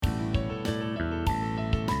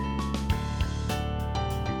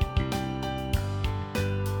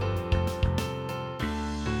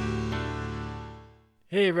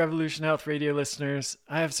Hey, Revolution Health Radio listeners.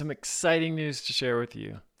 I have some exciting news to share with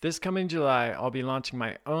you. This coming July, I'll be launching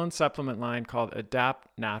my own supplement line called Adapt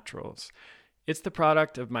Naturals. It's the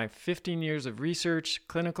product of my 15 years of research,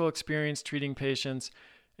 clinical experience treating patients,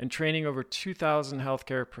 and training over 2,000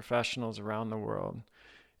 healthcare professionals around the world.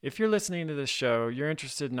 If you're listening to this show, you're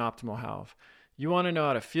interested in optimal health. You want to know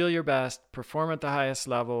how to feel your best, perform at the highest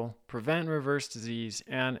level, prevent and reverse disease,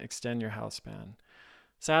 and extend your health span.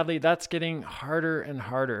 Sadly, that's getting harder and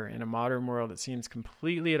harder in a modern world that seems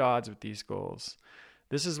completely at odds with these goals.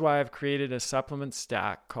 This is why I've created a supplement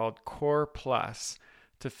stack called Core Plus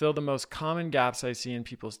to fill the most common gaps I see in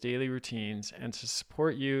people's daily routines and to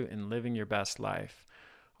support you in living your best life.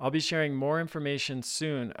 I'll be sharing more information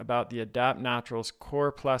soon about the Adapt Naturals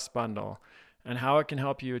Core Plus bundle and how it can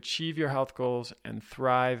help you achieve your health goals and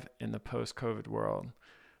thrive in the post-COVID world.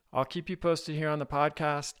 I'll keep you posted here on the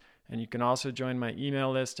podcast, and you can also join my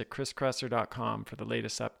email list at chriskresser.com for the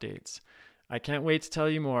latest updates. I can't wait to tell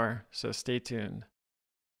you more, so stay tuned.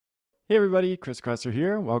 Hey everybody, Chris Kresser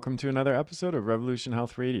here. Welcome to another episode of Revolution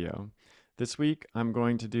Health Radio. This week, I'm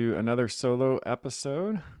going to do another solo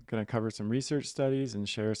episode. I'm going to cover some research studies and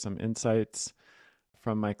share some insights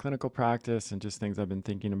from my clinical practice and just things I've been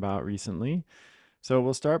thinking about recently. So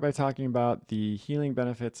we'll start by talking about the healing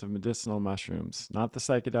benefits of medicinal mushrooms, not the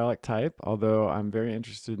psychedelic type, although I'm very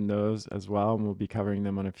interested in those as well, and we'll be covering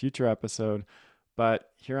them on a future episode.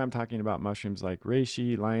 But here I'm talking about mushrooms like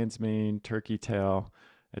reishi, lion's mane, turkey tail,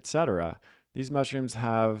 etc. These mushrooms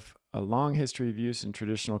have a long history of use in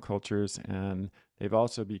traditional cultures, and they've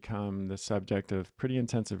also become the subject of pretty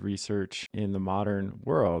intensive research in the modern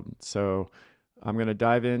world. So I'm going to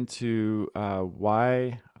dive into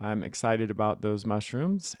why I'm excited about those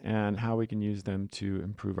mushrooms and how we can use them to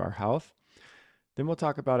improve our health. Then we'll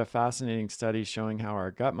talk about a fascinating study showing how our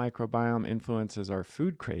gut microbiome influences our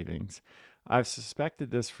food cravings. I've suspected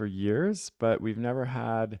this for years, but we've never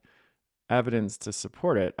had evidence to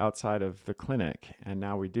support it outside of the clinic, and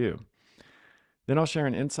now we do. Then I'll share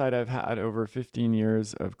an insight I've had over 15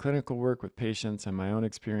 years of clinical work with patients and my own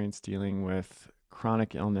experience dealing with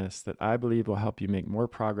chronic illness that I believe will help you make more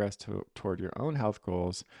progress toward your own health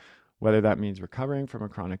goals, whether that means recovering from a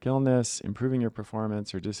chronic illness, improving your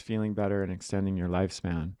performance, or just feeling better and extending your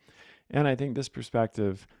lifespan. And I think this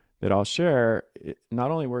perspective that I'll share, it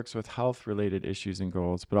not only works with health-related issues and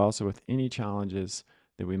goals, but also with any challenges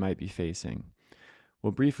that we might be facing.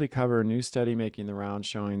 We'll briefly cover a new study making the rounds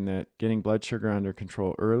showing that getting blood sugar under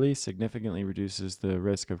control early significantly reduces the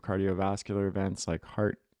risk of cardiovascular events like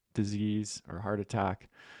heart disease or heart attack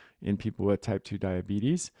in people with type 2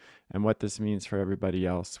 diabetes, and what this means for everybody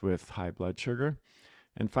else with high blood sugar.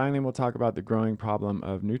 And finally, we'll talk about the growing problem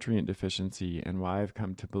of nutrient deficiency and why I've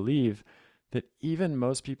come to believe that even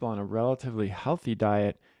most people on a relatively healthy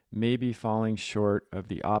diet may be falling short of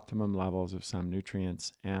the optimum levels of some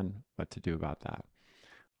nutrients and what to do about that.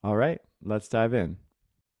 All right, let's dive in.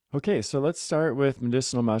 Okay, so let's start with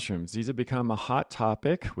medicinal mushrooms. These have become a hot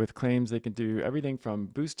topic with claims they can do everything from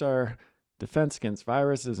boost our defense against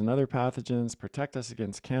viruses and other pathogens, protect us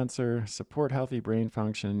against cancer, support healthy brain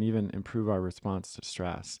function, and even improve our response to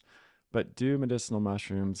stress. But do medicinal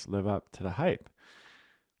mushrooms live up to the hype?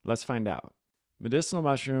 Let's find out. Medicinal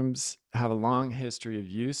mushrooms have a long history of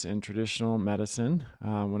use in traditional medicine.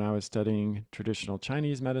 When I was studying traditional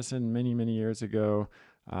Chinese medicine many years ago,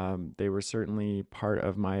 they were certainly part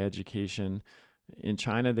of my education. In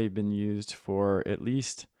China, they've been used for at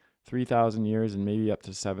least 3,000 years and maybe up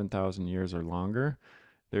to 7,000 years or longer.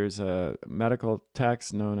 There's a medical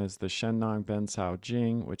text known as the Shennong Bencao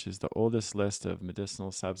Jing, which is the oldest list of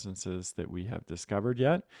medicinal substances that we have discovered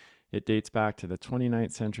yet. It dates back to the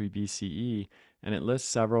 29th century BCE, and it lists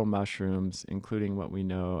several mushrooms, including what we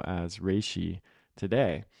know as reishi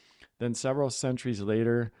today. Then several centuries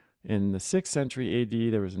later, in the 6th century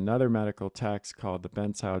AD, there was another medical text called the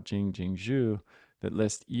Bencao Jing Jingzhu that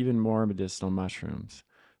lists even more medicinal mushrooms.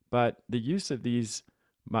 But the use of these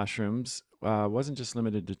mushrooms wasn't just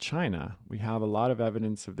limited to China. We have a lot of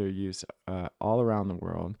evidence of their use all around the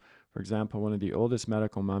world. For example, one of the oldest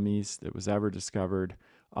medical mummies that was ever discovered,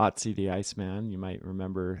 Otzi the Iceman, you might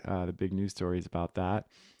remember the big news stories about that.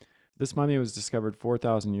 This mummy was discovered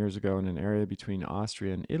 4,000 years ago in an area between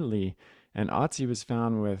Austria and Italy, and Otzi was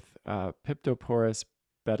found with Piptoporus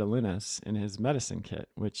betulinus in his medicine kit,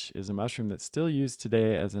 which is a mushroom that's still used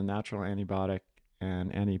today as a natural antibiotic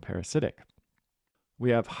and antiparasitic.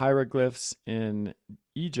 We have hieroglyphs in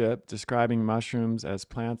Egypt describing mushrooms as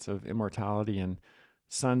plants of immortality and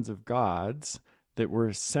sons of gods that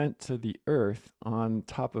were sent to the earth on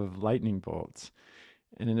top of lightning bolts.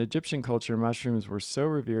 And in Egyptian culture, mushrooms were so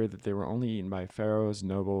revered that they were only eaten by pharaohs,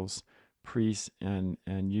 nobles, priests and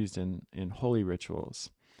used in holy rituals.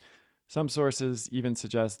 Some sources even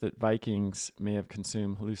suggest that Vikings may have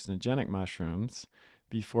consumed hallucinogenic mushrooms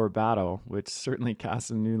before battle, which certainly casts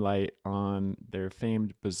a new light on their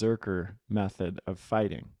famed berserker method of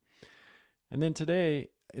fighting. And then today,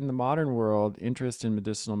 in the modern world, interest in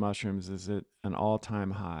medicinal mushrooms is at an all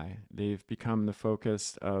time high. They've become the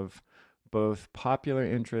focus of both popular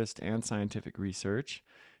interest and scientific research.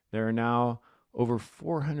 There are now over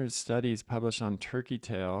 400 studies published on turkey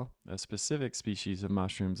tail, a specific species of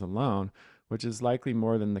mushrooms alone, which is likely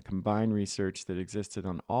more than the combined research that existed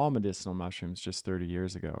on all medicinal mushrooms just 30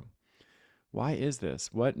 years ago. Why is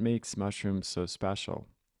this? What makes mushrooms so special?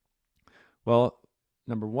 Well,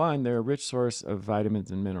 number one, they're a rich source of vitamins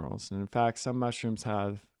and minerals. And in fact, some mushrooms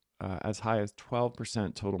have as high as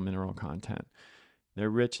 12% total mineral content. They're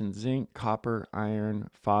rich in zinc, copper, iron,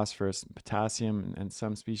 phosphorus, and potassium, and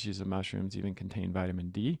some species of mushrooms even contain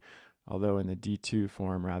vitamin D, although in the D2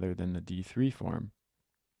 form rather than the D3 form.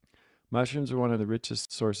 Mushrooms are one of the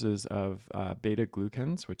richest sources of beta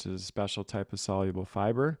glucans, which is a special type of soluble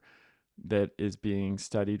fiber that is being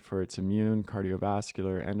studied for its immune,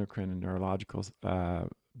 cardiovascular, endocrine, and neurological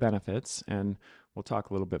benefits. And we'll talk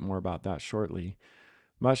a little bit more about that shortly.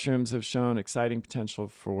 Mushrooms have shown exciting potential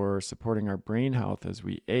for supporting our brain health as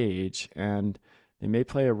we age, and they may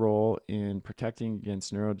play a role in protecting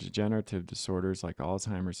against neurodegenerative disorders like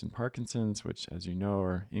Alzheimer's and Parkinson's, which, as you know,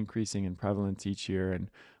 are increasing in prevalence each year,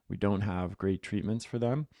 and we don't have great treatments for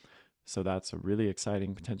them. So that's a really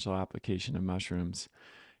exciting potential application of mushrooms.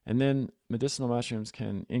 And then medicinal mushrooms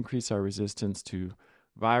can increase our resistance to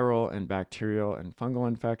viral and bacterial and fungal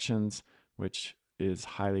infections, which is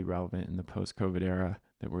highly relevant in the post-COVID era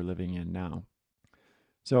that we're living in now.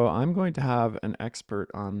 So I'm going to have an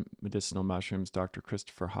expert on medicinal mushrooms, Dr.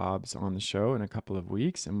 Christopher Hobbs, on the show in a couple of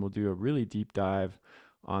weeks, and we'll do a really deep dive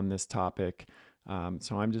on this topic.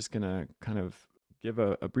 So I'm just going to kind of give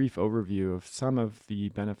a brief overview of some of the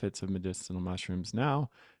benefits of medicinal mushrooms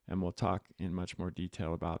now, and we'll talk in much more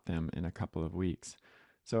detail about them in a couple of weeks.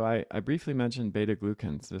 So I briefly mentioned beta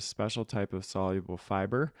glucans, this special type of soluble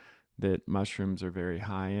fiber that mushrooms are very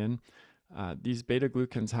high in. These beta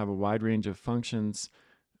glucans have a wide range of functions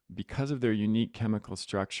because of their unique chemical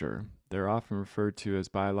structure. They're often referred to as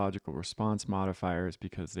biological response modifiers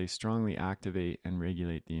because they strongly activate and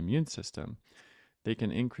regulate the immune system. They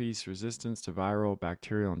can increase resistance to viral,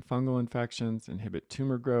 bacterial, and fungal infections, inhibit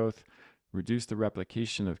tumor growth, reduce the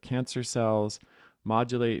replication of cancer cells,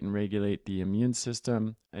 modulate and regulate the immune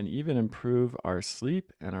system, and even improve our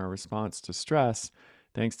sleep and our response to stress,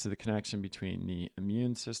 thanks to the connection between the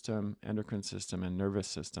immune system, endocrine system, and nervous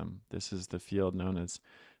system. This is the field known as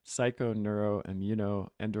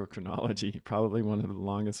psychoneuroimmunoendocrinology, probably one of the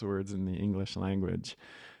longest words in the English language.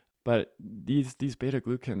 But these beta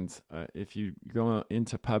glucans, if you go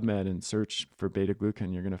into PubMed and search for beta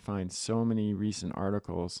glucan, you're going to find so many recent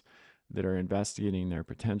articles that are investigating their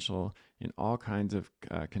potential in all kinds of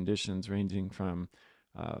conditions, ranging from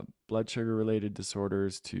blood sugar related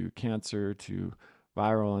disorders to cancer to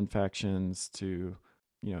viral infections to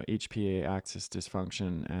HPA axis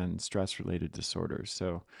dysfunction and stress related disorders.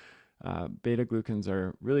 So beta glucans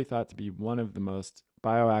are really thought to be one of the most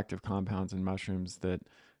bioactive compounds in mushrooms that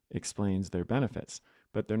explains their benefits.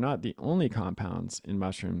 But they're not the only compounds in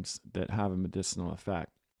mushrooms that have a medicinal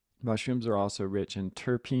effect. Mushrooms are also rich in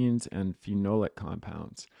terpenes and phenolic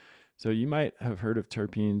compounds. So you might have heard of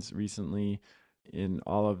terpenes recently in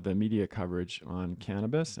all of the media coverage on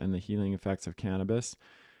cannabis and the healing effects of cannabis.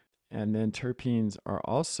 And then terpenes are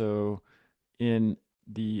also in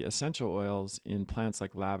the essential oils in plants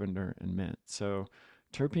like lavender and mint. So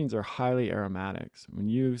terpenes are highly aromatic. When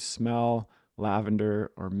you smell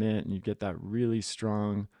lavender or mint and you get that really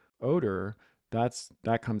strong odor,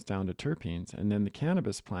 that comes down to terpenes. And then the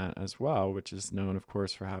cannabis plant as well, which is known, of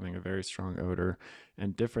course, for having a very strong odor,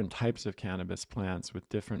 and different types of cannabis plants with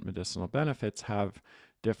different medicinal benefits have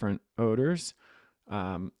different odors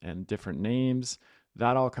and different names.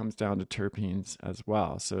 That all comes down to terpenes as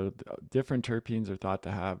well. So different terpenes are thought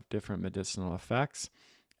to have different medicinal effects,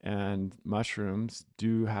 and mushrooms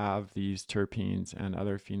do have these terpenes and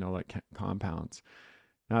other phenolic compounds.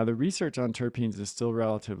 Now, the research on terpenes is still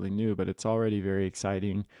relatively new, but it's already very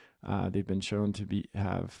exciting. They've been shown to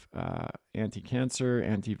have anti-cancer,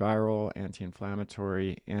 antiviral,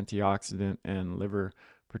 anti-inflammatory, antioxidant, and liver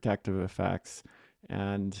protective effects.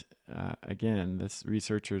 And again,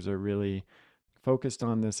 researchers are really focused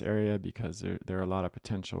on this area because there are a lot of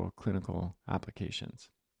potential clinical applications.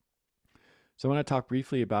 So I want to talk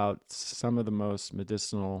briefly about some of the most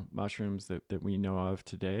medicinal mushrooms that we know of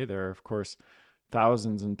today. There are, of course,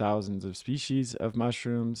 thousands and thousands of species of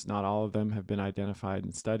mushrooms. Not all of them have been identified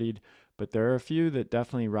and studied, but there are a few that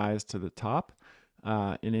definitely rise to the top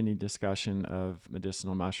in any discussion of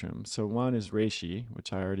medicinal mushrooms. So one is reishi,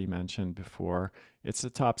 which I already mentioned before. It's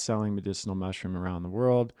the top selling medicinal mushroom around the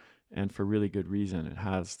world, and for really good reason. It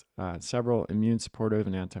has several immune supportive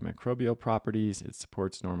and antimicrobial properties. It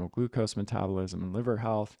supports normal glucose metabolism and liver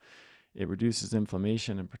health. It reduces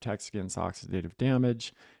inflammation and protects against oxidative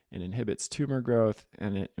damage. It inhibits tumor growth,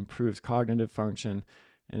 and it improves cognitive function,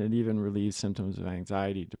 and it even relieves symptoms of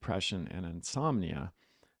anxiety, depression, and insomnia,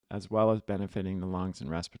 as well as benefiting the lungs and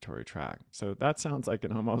respiratory tract. So that sounds like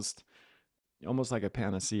an almost like a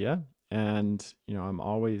panacea. And I'm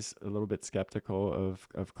always a little bit skeptical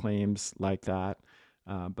of claims like that.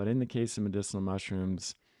 But in the case of medicinal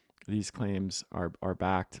mushrooms, these claims are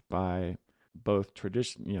backed by both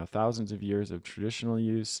tradition, thousands of years of traditional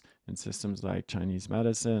use in systems like Chinese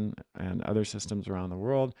medicine and other systems around the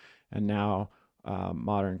world, and now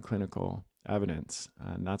modern clinical evidence.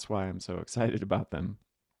 And that's why I'm so excited about them.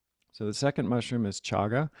 So the second mushroom is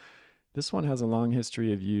chaga. This one has a long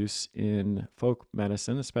history of use in folk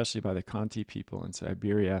medicine, especially by the Khanty people in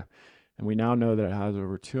Siberia. And we now know that it has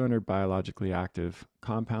over 200 biologically active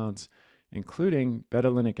compounds, including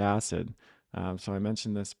betulinic acid. So I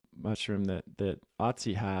mentioned this mushroom that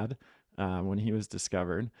Otzi had when he was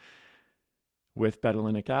discovered with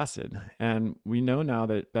betulinic acid. And we know now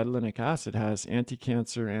that betulinic acid has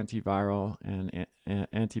anti-cancer, antiviral, and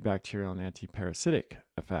antibacterial and antiparasitic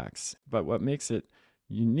effects. But what makes it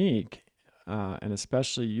unique and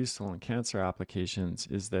especially useful in cancer applications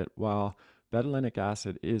is that while betulinic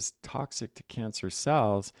acid is toxic to cancer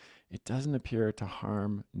cells, it doesn't appear to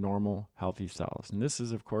harm normal, healthy cells. And this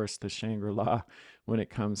is, of course, the Shangri-La when it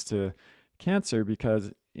comes to cancer,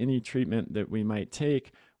 because any treatment that we might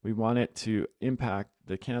take, we want it to impact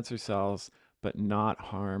the cancer cells, but not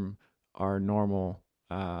harm our normal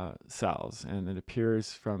cells. And it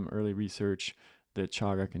appears from early research that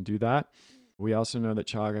chaga can do that. We also know that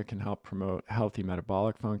chaga can help promote healthy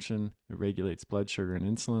metabolic function. It regulates blood sugar and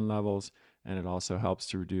insulin levels, and it also helps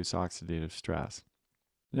to reduce oxidative stress.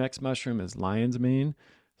 The next mushroom is lion's mane.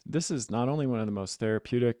 This is not only one of the most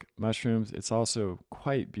therapeutic mushrooms, it's also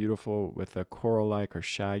quite beautiful with a coral-like or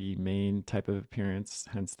shaggy mane type of appearance,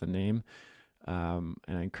 hence the name. And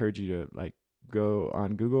I encourage you to go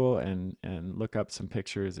on Google and look up some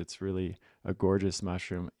pictures. It's really a gorgeous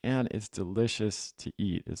mushroom, and it's delicious to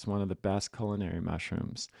eat. It's one of the best culinary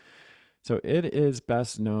mushrooms. So it is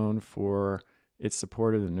best known for its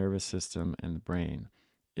support of the nervous system and the brain.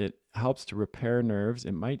 It helps to repair nerves.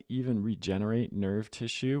 It might even regenerate nerve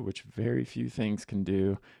tissue, which very few things can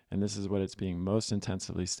do. And this is what it's being most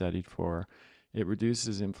intensively studied for. It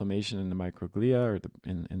reduces inflammation in the microglia, or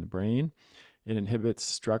in the brain. It inhibits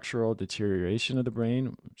structural deterioration of the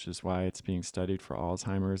brain, which is why it's being studied for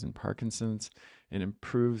Alzheimer's and Parkinson's. It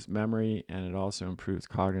improves memory, and it also improves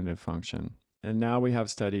cognitive function. And now we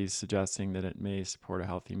have studies suggesting that it may support a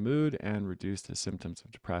healthy mood and reduce the symptoms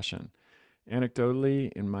of depression.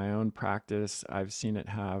 Anecdotally, in my own practice, I've seen it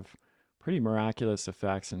have pretty miraculous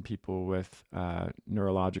effects in people with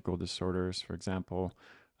neurological disorders. For example,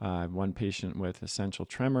 I have one patient with essential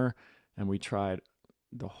tremor, and we tried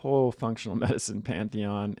the whole functional medicine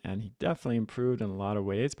pantheon, and he definitely improved in a lot of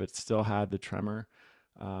ways, but still had the tremor,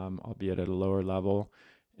 albeit at a lower level.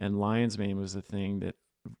 And lion's mane was the thing that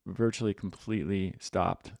virtually completely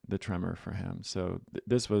stopped the tremor for him. So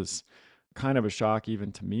this was kind of a shock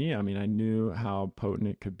even to me. I mean, I knew how potent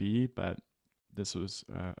it could be, but this was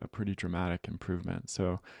a pretty dramatic improvement.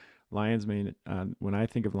 So lion's mane, when I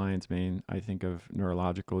think of lion's mane, I think of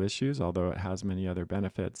neurological issues, although it has many other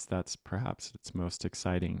benefits. That's perhaps its most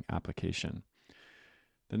exciting application.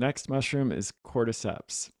 The next mushroom is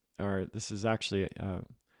cordyceps, or this is actually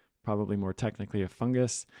probably more technically a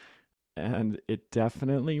fungus, and it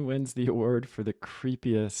definitely wins the award for the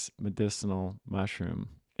creepiest medicinal mushroom.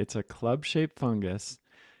 It's a club-shaped fungus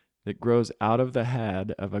that grows out of the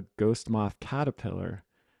head of a ghost moth caterpillar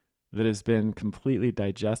that has been completely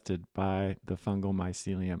digested by the fungal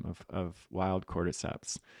mycelium of wild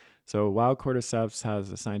cordyceps. So wild cordyceps has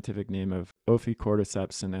the scientific name of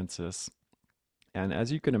Ophicordyceps sinensis. And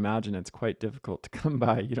as you can imagine, it's quite difficult to come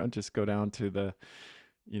by. You don't just go down to the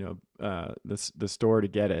store to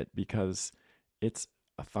get it, because it's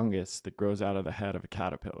a fungus that grows out of the head of a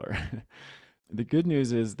caterpillar. The good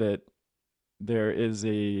news is that there is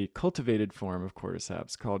a cultivated form of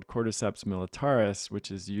cordyceps called Cordyceps militaris, which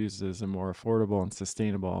is used as a more affordable and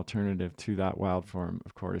sustainable alternative to that wild form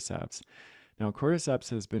of cordyceps. Now,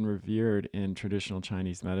 cordyceps has been revered in traditional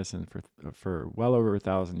Chinese medicine for well over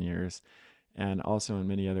 1,000 years, and also in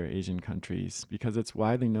many other Asian countries because it's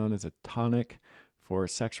widely known as a tonic for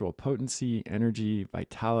sexual potency, energy,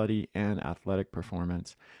 vitality, and athletic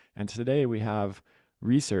performance. And today we have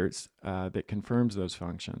research that confirms those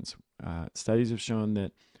functions. Studies have shown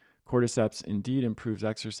that cordyceps indeed improves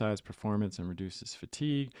exercise performance and reduces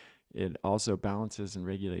fatigue. It also balances and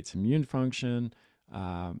regulates immune function.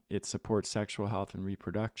 It supports sexual health and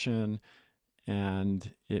reproduction.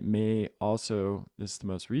 And it may also, this is the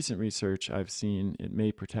most recent research I've seen, it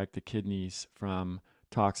may protect the kidneys from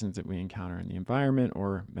toxins that we encounter in the environment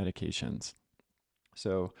or medications.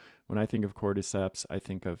 So when I think of cordyceps, I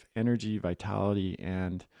think of energy, vitality,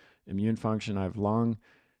 and immune function. I've long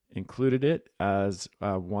included it as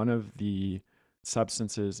one of the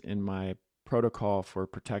substances in my protocol for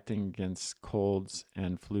protecting against colds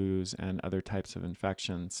and flus and other types of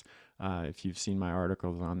infections. If you've seen my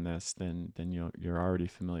articles on this, then you're already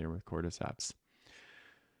familiar with cordyceps.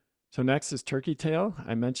 So next is turkey tail.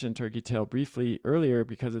 I mentioned turkey tail briefly earlier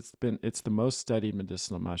because it's the most studied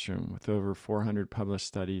medicinal mushroom with over 400 published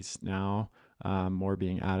studies now, more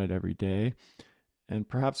being added every day. And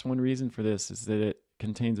perhaps one reason for this is that it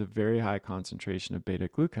contains a very high concentration of beta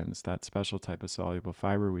glucans, that special type of soluble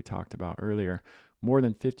fiber we talked about earlier, more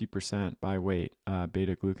than 50% by weight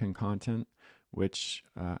beta glucan content, which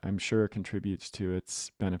I'm sure contributes to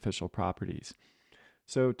its beneficial properties.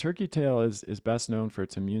 So turkey tail is best known for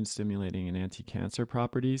its immune stimulating and anti-cancer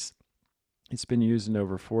properties. It's been used in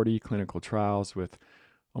over 40 clinical trials with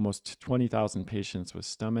almost 20,000 patients with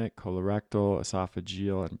stomach, colorectal,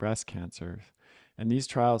 esophageal, and breast cancer. And these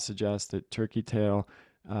trials suggest that turkey tail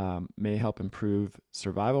may help improve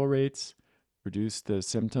survival rates, reduce the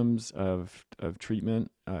symptoms of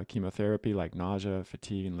treatment, chemotherapy like nausea,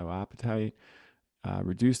 fatigue, and low appetite,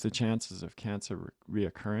 reduce the chances of cancer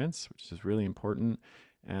reoccurrence, which is really important,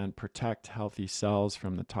 and protect healthy cells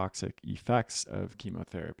from the toxic effects of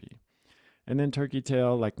chemotherapy. And then turkey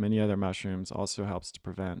tail, like many other mushrooms, also helps to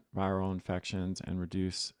prevent viral infections and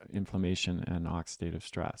reduce inflammation and oxidative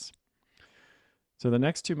stress. So the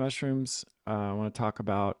next two mushrooms I want to talk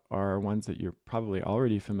about are ones that you're probably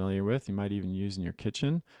already familiar with. You might even use in your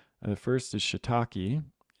kitchen. The first is shiitake,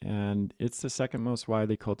 and it's the second most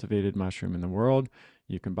widely cultivated mushroom in the world.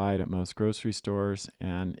 You can buy it at most grocery stores,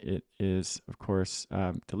 and it is, of course,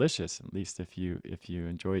 delicious, at least if you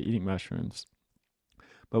enjoy eating mushrooms.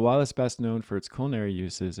 But while it's best known for its culinary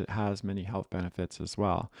uses, it has many health benefits as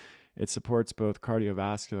well. It supports both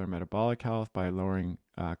cardiovascular and metabolic health by lowering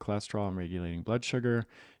cholesterol and regulating blood sugar.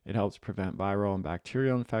 It helps prevent viral and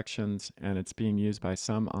bacterial infections, and it's being used by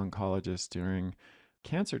some oncologists during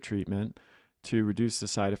cancer treatment to reduce the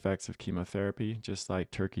side effects of chemotherapy, just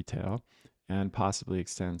like turkey tail, and possibly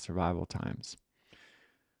extend survival times.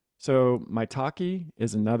 So maitake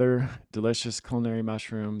is another delicious culinary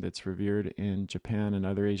mushroom that's revered in Japan and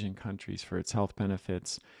other Asian countries for its health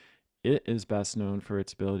benefits. It is best known for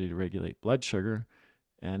its ability to regulate blood sugar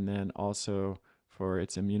and then also for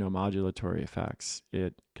its immunomodulatory effects.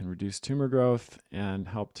 It can reduce tumor growth and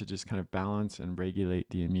help to just kind of balance and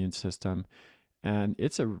regulate the immune system. And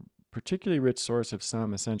it's a particularly rich source of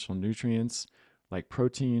some essential nutrients like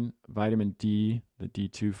protein, vitamin D, the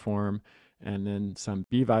D2 form, and then some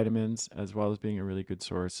B vitamins, as well as being a really good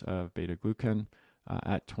source of beta glucan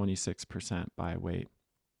at 26% by weight.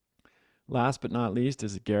 Last but not least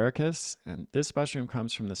is agaricus, and this mushroom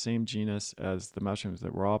comes from the same genus as the mushrooms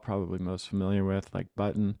that we're all probably most familiar with, like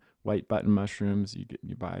white button mushrooms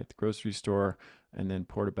you buy at the grocery store, and then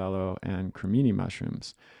portobello and cremini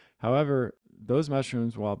mushrooms. However, those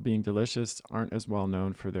mushrooms, while being delicious, aren't as well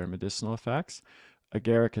known for their medicinal effects.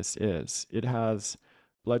 Agaricus is. It has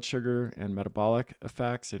blood sugar and metabolic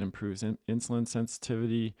effects. It improves insulin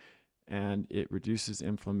sensitivity, and it reduces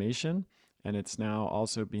inflammation. And it's now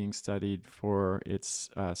also being studied for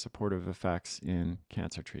its supportive effects in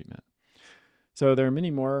cancer treatment. So there are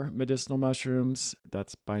many more medicinal mushrooms.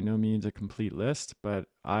 That's by no means a complete list, but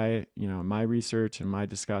my research and my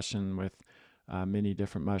discussion with many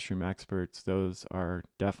different mushroom experts, those are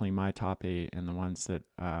definitely my top 8 and the ones that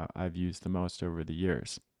I've used the most over the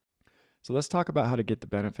years. So let's talk about how to get the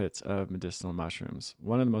benefits of medicinal mushrooms.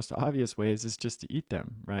 One of the most obvious ways is just to eat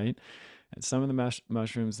them, right? And some of the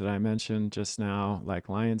mushrooms that I mentioned just now, like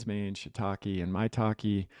lion's mane, shiitake, and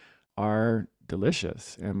maitake, are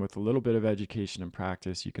delicious. And with a little bit of education and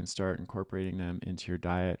practice, you can start incorporating them into your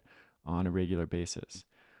diet on a regular basis.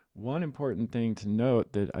 One important thing to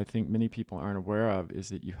note that I think many people aren't aware of is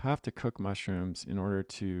that you have to cook mushrooms in order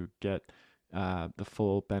to get the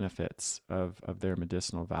full benefits of their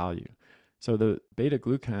medicinal value. So the beta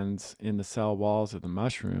glucans in the cell walls of the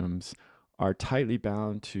mushrooms are tightly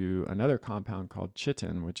bound to another compound called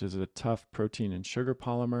chitin, which is a tough protein and sugar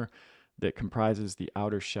polymer that comprises the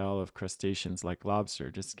outer shell of crustaceans like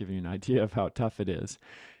lobster, just to give you an idea of how tough it is.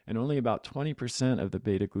 And only about 20% of the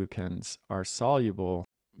beta glucans are soluble,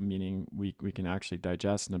 meaning we can actually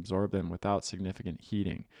digest and absorb them without significant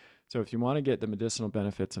heating. So if you want to get the medicinal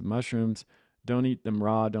benefits of mushrooms, don't eat them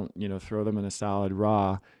raw. Don't, throw them in a salad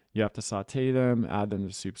raw. You have to saute them, add them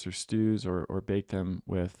to soups or stews, or bake them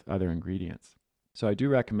with other ingredients. So I do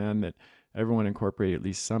recommend that everyone incorporate at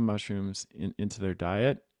least some mushrooms into their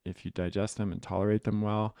diet if you digest them and tolerate them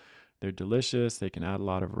well. They're delicious. They can add a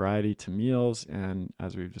lot of variety to meals. And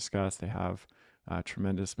as we've discussed, they have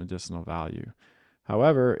tremendous medicinal value.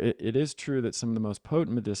 However, it is true that some of the most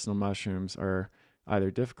potent medicinal mushrooms are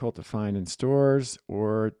either difficult to find in stores,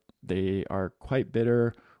 or they are quite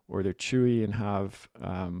bitter, or they're chewy and have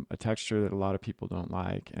a texture that a lot of people don't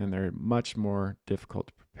like, and they're much more difficult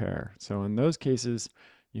to prepare. So in those cases,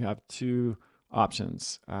 you have two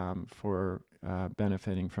options for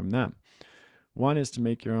benefiting from them. One is to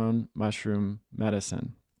make your own mushroom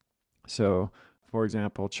medicine. So, for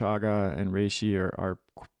example, chaga and reishi are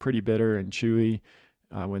pretty bitter and chewy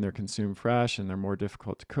when they're consumed fresh, and they're more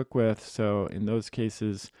difficult to cook with. So in those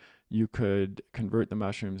cases, you could convert the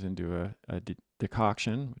mushrooms into a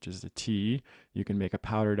decoction, which is a tea. You can make a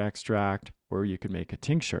powdered extract, or you can make a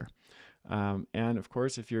tincture. And of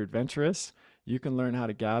course, if you're adventurous, you can learn how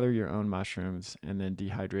to gather your own mushrooms and then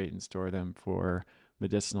dehydrate and store them for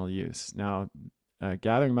medicinal use. Now,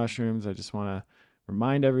 gathering mushrooms, I just want to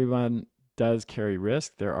remind everyone, does carry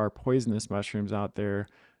risk. There are poisonous mushrooms out there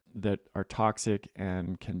that are toxic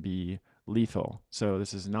and can be lethal. So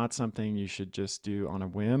this is not something you should just do on a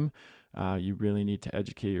whim. You really need to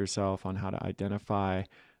educate yourself on how to identify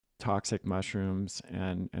toxic mushrooms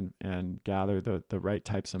and gather the right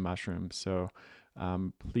types of mushrooms. So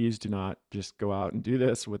please do not just go out and do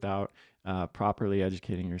this without properly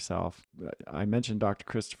educating yourself. I mentioned Dr.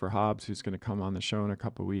 Christopher Hobbs, who's going to come on the show in a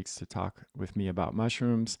couple of weeks to talk with me about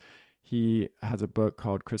mushrooms. He has a book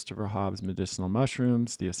called Christopher Hobbs Medicinal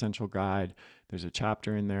Mushrooms, The Essential Guide. There's a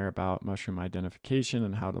chapter in there about mushroom identification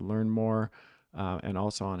and how to learn more, and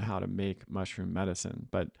also on how to make mushroom medicine.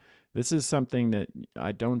 But this is something that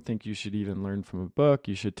I don't think you should even learn from a book.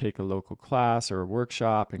 You should take a local class or a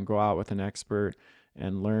workshop and go out with an expert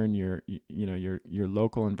and learn your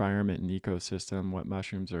local environment and ecosystem, what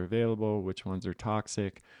mushrooms are available, which ones are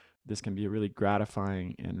toxic. This can be a really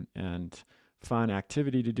gratifying and fun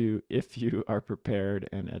activity to do if you are prepared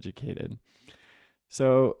and educated.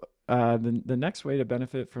 So the next way to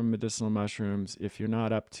benefit from medicinal mushrooms, if you're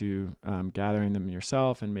not up to gathering them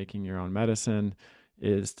yourself and making your own medicine,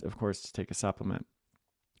 is, of course, to take a supplement.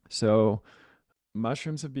 So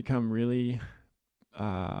mushrooms have become really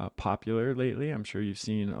popular lately. I'm sure you've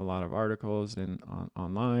seen a lot of articles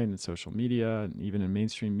online and social media, and even in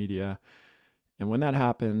mainstream media. And when that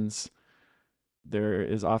happens, there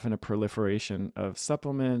is often a proliferation of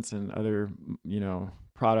supplements and other,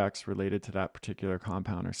 products related to that particular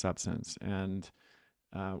compound or substance. And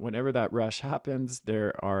whenever that rush happens,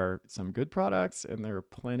 there are some good products and there are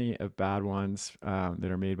plenty of bad ones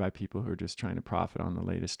that are made by people who are just trying to profit on the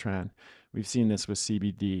latest trend. We've seen this with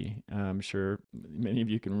CBD. I'm sure many of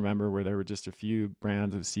you can remember where there were just a few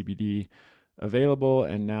brands of CBD available,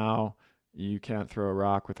 and now you can't throw a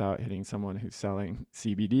rock without hitting someone who's selling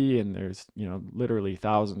CBD, and there's literally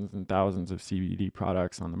thousands and thousands of CBD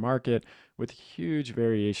products on the market with huge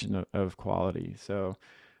variation of quality. So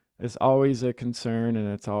it's always a concern, and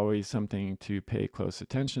it's always something to pay close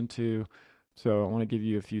attention to. So I want to give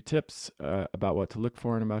you a few tips about what to look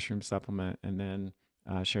for in a mushroom supplement, and then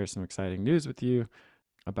share some exciting news with you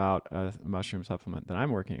about a mushroom supplement that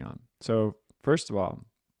I'm working on. So first of all,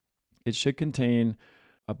 it should contain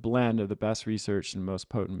a blend of the best researched and most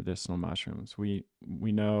potent medicinal mushrooms. We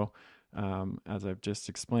know, as I've just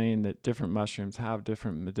explained, that different mushrooms have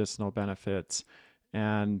different medicinal benefits,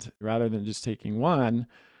 and rather than just taking one,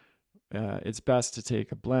 it's best to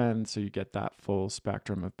take a blend so you get that full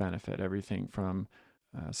spectrum of benefit, everything from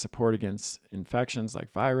support against infections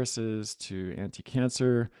like viruses to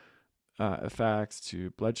anti-cancer effects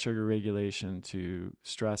to blood sugar regulation to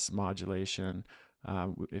stress modulation.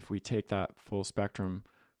 If we take that full spectrum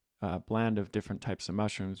blend of different types of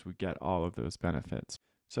mushrooms, we get all of those benefits.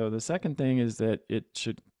 So the second thing is that it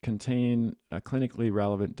should contain a clinically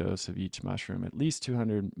relevant dose of each mushroom, at least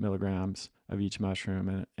 200 milligrams of each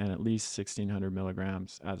mushroom, and at least 1,600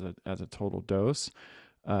 milligrams as a total dose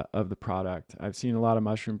of the product. I've seen a lot of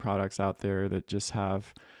mushroom products out there that just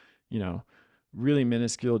have, really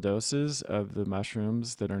minuscule doses of the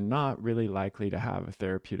mushrooms that are not really likely to have a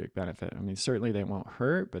therapeutic benefit. I mean, certainly they won't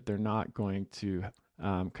hurt, but they're not going to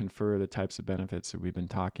confer the types of benefits that we've been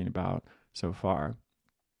talking about so far.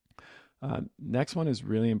 Next one is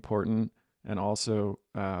really important and also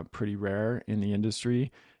pretty rare in the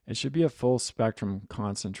industry. It should be a full spectrum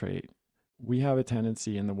concentrate. We have a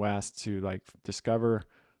tendency in the West to like discover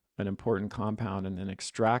an important compound and then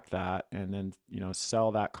extract that and then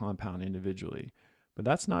sell that compound individually. But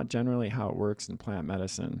that's not generally how it works in plant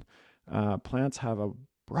medicine. Plants have a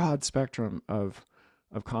broad spectrum of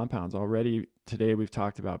compounds. Already today we've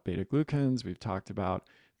talked about beta glucans, we've talked about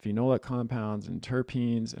phenolic compounds and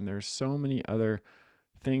terpenes, and there's so many other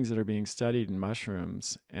things that are being studied in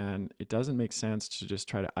mushrooms, and it doesn't make sense to just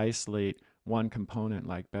try to isolate one component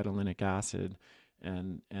like betulinic acid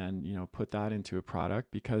and put that into a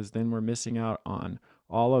product, because then we're missing out on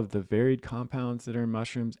all of the varied compounds that are in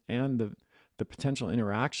mushrooms and the potential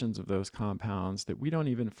interactions of those compounds that we don't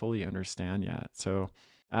even fully understand yet. So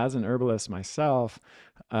as an herbalist myself,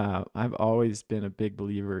 I've always been a big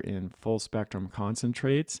believer in full spectrum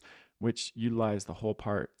concentrates, which utilize the whole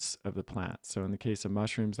parts of the plant. So in the case of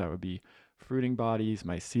mushrooms, that would be fruiting bodies,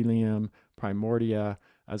 mycelium, primordia,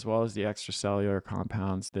 as well as the extracellular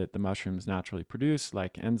compounds that the mushrooms naturally produce,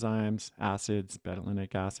 like enzymes, acids,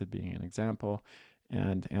 betulinic acid being an example,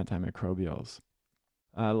 and antimicrobials.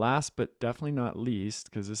 Last but definitely not least,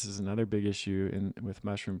 because this is another big issue with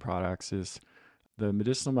mushroom products, is the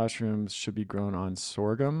medicinal mushrooms should be grown on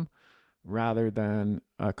sorghum rather than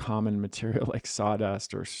a common material like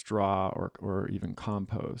sawdust or straw or even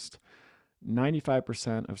compost.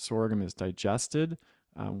 95% of sorghum is digested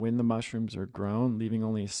when the mushrooms are grown, leaving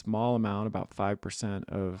only a small amount, about 5%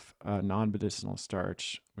 of non-medicinal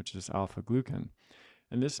starch, which is alpha glucan.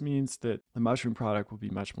 And this means that the mushroom product will be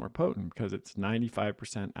much more potent because it's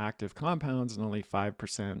 95% active compounds and only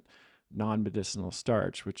 5% non-medicinal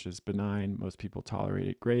starch, which is benign. Most people tolerate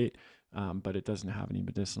it great, but it doesn't have any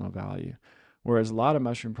medicinal value. Whereas a lot of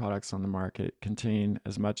mushroom products on the market contain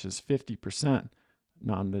as much as 50%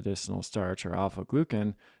 non-medicinal starch or alpha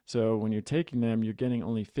glucan. So when you're taking them, you're getting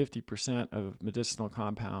only 50% of medicinal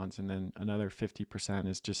compounds, and then another 50%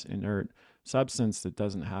 is just inert substance that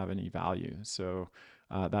doesn't have any value. So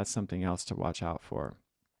that's something else to watch out for.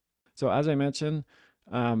 So as I mentioned,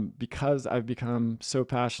 because I've become so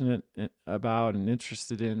passionate about and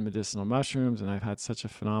interested in medicinal mushrooms, and I've had such a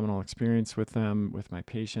phenomenal experience with them, with my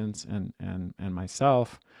patients and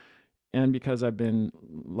myself, and because I've been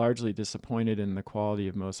largely disappointed in the quality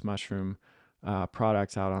of most mushroom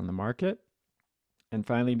products out on the market, and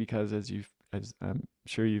finally, because as I'm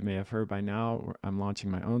sure you may have heard by now, I'm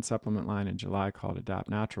launching my own supplement line in July called Adapt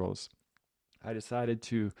Naturals. I decided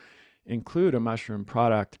to include a mushroom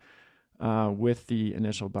product with the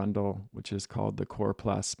initial bundle, which is called the Core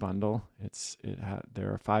Plus bundle.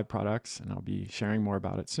 There are 5 products, and I'll be sharing more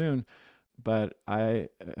about it soon. But I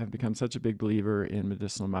have become such a big believer in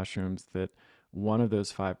medicinal mushrooms that one of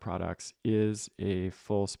those 5 products is a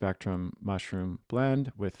full spectrum mushroom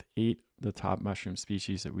blend with 8 the top mushroom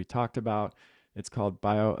species that we talked about. It's called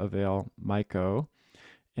BioAvail Myco,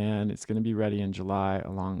 and it's going to be ready in July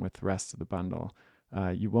along with the rest of the bundle.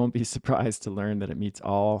 You won't be surprised to learn that it meets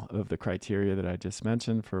all of the criteria that I just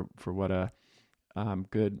mentioned for what a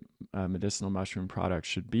good medicinal mushroom product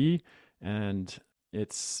should be. And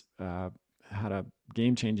it's had a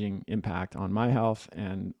game-changing impact on my health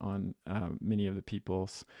and on many of the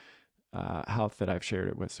people's health that I've shared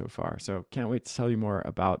it with so far. So can't wait to tell you more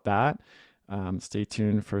about that. Stay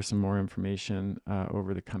tuned for some more information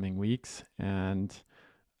over the coming weeks. And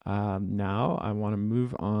now I want to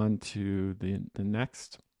move on to the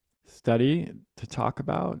next study to talk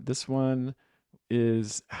about. This one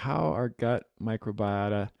is how our gut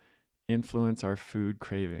microbiota influence our food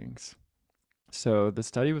cravings. So the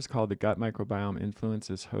study was called The Gut Microbiome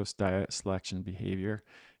Influences Host Diet Selection Behavior,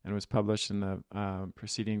 and was published in the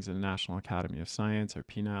Proceedings of the National Academy of Science, or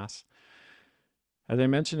PNAS. As I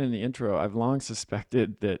mentioned in the intro, I've long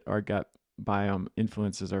suspected that our gut biome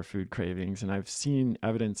influences our food cravings, and I've seen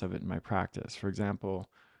evidence of it in my practice. For example,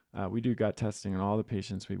 we do gut testing on all the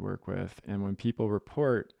patients we work with, and when people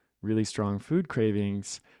report really strong food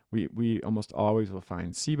cravings, we almost always will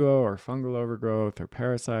find SIBO or fungal overgrowth or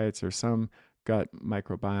parasites or some gut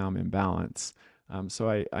microbiome imbalance. So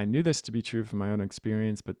I knew this to be true from my own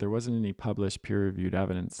experience, but there wasn't any published peer-reviewed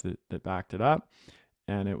evidence that backed it up,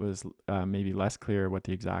 and it was maybe less clear what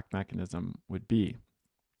the exact mechanism would be.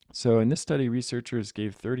 So in this study, researchers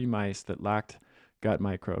gave 30 mice that lacked gut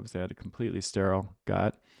microbes. They had a completely sterile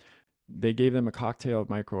gut. They gave them a cocktail of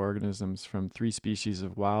microorganisms from 3 species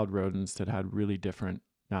of wild rodents that had really different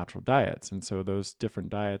natural diets. And so those different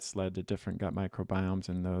diets led to different gut microbiomes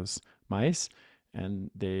in those mice. And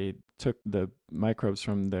they took the microbes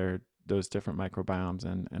from those different microbiomes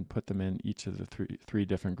and put them in each of the three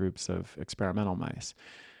different groups of experimental mice.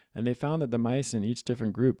 And they found that the mice in each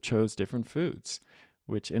different group chose different foods,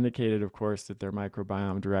 which indicated, of course, that their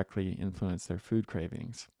microbiome directly influenced their food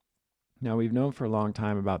cravings. Now, we've known for a long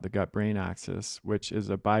time about the gut-brain axis, which is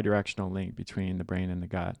a bidirectional link between the brain and the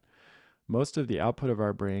gut. Most of the output of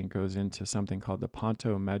our brain goes into something called the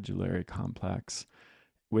pontomedullary complex,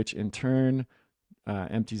 which in turn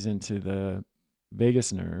empties into the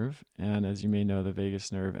vagus nerve. And as you may know, the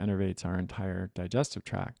vagus nerve innervates our entire digestive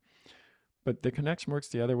tract. But the connection works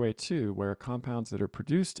the other way too, where compounds that are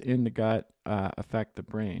produced in the gut affect the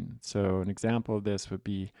brain. So an example of this would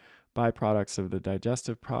be byproducts of the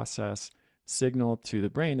digestive process signal to the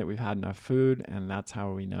brain that we've had enough food, and that's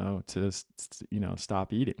how we know to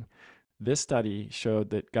stop eating. This study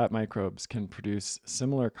showed that gut microbes can produce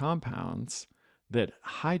similar compounds that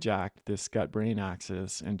hijack this gut-brain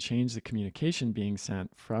axis and change the communication being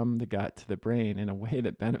sent from the gut to the brain in a way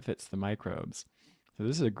that benefits the microbes. So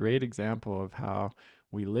this is a great example of how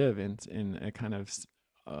we live in a kind of,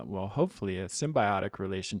 hopefully a symbiotic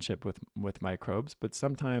relationship with microbes, but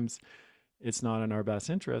sometimes it's not in our best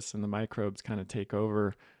interests, and the microbes kind of take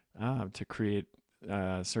over to create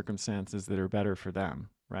circumstances that are better for them,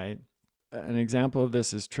 right? An example of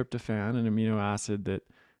this is tryptophan, an amino acid that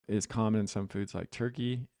is common in some foods like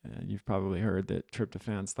turkey. You've probably heard that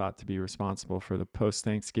tryptophan is thought to be responsible for the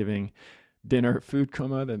post-Thanksgiving dinner food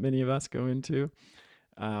coma that many of us go into.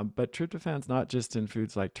 But tryptophan's not just in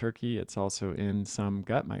foods like turkey, it's also in some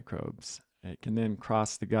gut microbes. It can then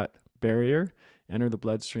cross the gut barrier, enter the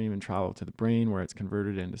bloodstream, and travel to the brain where it's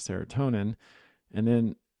converted into serotonin. And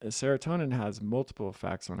then serotonin has multiple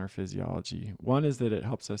effects on our physiology. One is that it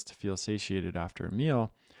helps us to feel satiated after a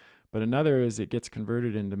meal, but another is it gets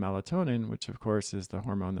converted into melatonin, which of course is the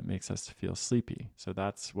hormone that makes us feel sleepy. So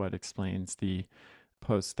that's what explains the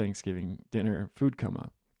post-Thanksgiving dinner food coma.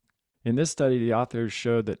 In this study, the authors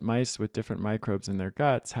showed that mice with different microbes in their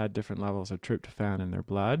guts had different levels of tryptophan in their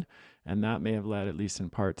blood, and that may have led, at least in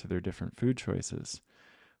part, to their different food choices.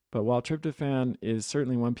 But while tryptophan is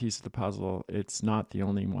certainly one piece of the puzzle, it's not the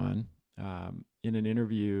only one. In an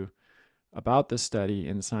interview about this study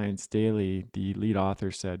in Science Daily, the lead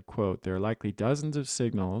author said, quote, "There are likely dozens of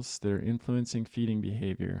signals that are influencing feeding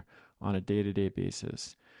behavior on a day-to-day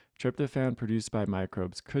basis. Tryptophan produced by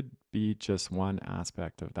microbes could be just one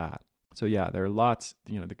aspect of that." So yeah, there are lots,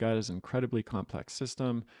 the gut is an incredibly complex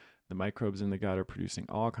system. The microbes in the gut are producing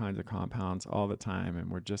all kinds of compounds all the time, and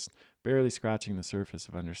we're just barely scratching the surface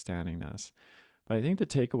of understanding this. But I think the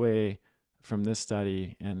takeaway from this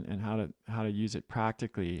study and how to use it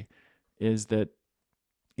practically is that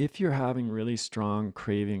if you're having really strong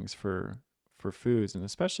cravings for foods, and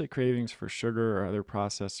especially cravings for sugar or other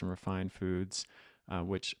processed and refined foods,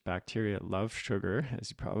 which bacteria love sugar, as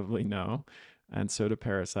you probably know, and so do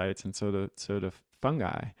parasites, and so do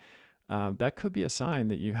fungi. That could be a sign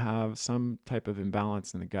that you have some type of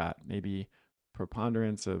imbalance in the gut, maybe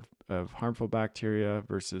preponderance of harmful bacteria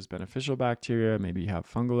versus beneficial bacteria. Maybe you have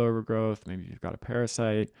fungal overgrowth, maybe you've got a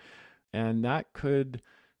parasite, and that could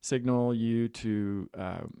signal you to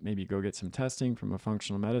maybe go get some testing from a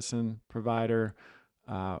functional medicine provider,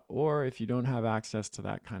 or if you don't have access to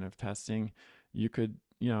that kind of testing, you could,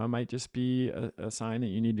 it might just be a sign that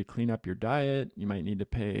you need to clean up your diet. You might need to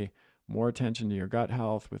pay more attention to your gut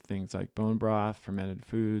health with things like bone broth, fermented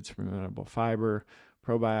foods, fermentable fiber,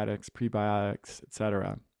 probiotics, prebiotics,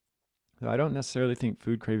 etc. So I don't necessarily think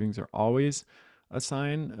food cravings are always a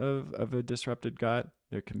sign of a disrupted gut.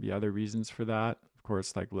 There can be other reasons for that, of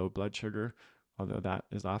course, like low blood sugar, although that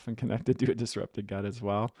is often connected to a disrupted gut as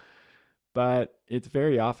well. But it's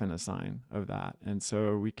very often a sign of that. And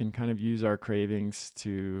so we can kind of use our cravings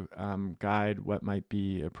to guide what might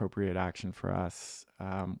be appropriate action for us,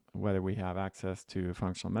 whether we have access to a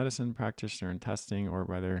functional medicine practitioner and testing, or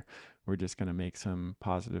whether we're just going to make some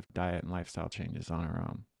positive diet and lifestyle changes on our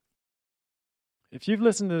own. If you've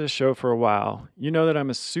listened to this show for a while, you know that I'm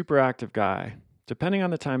a super active guy. Depending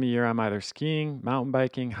on the time of year, I'm either skiing, mountain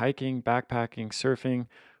biking, hiking, backpacking, surfing,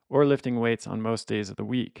 or lifting weights on most days of the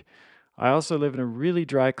week. I also live in a really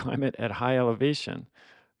dry climate at high elevation.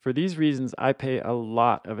 For these reasons, I pay a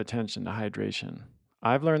lot of attention to hydration.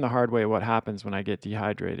 I've learned the hard way what happens when I get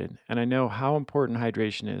dehydrated, and I know how important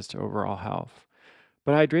hydration is to overall health.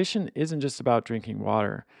 But hydration isn't just about drinking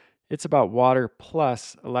water. It's about water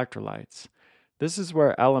plus electrolytes. This is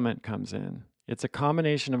where Element comes in. It's a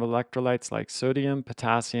combination of electrolytes like sodium,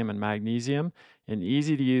 potassium, and magnesium in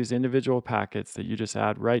easy-to-use individual packets that you just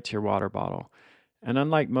add right to your water bottle. And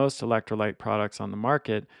unlike most electrolyte products on the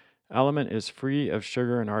market, Element is free of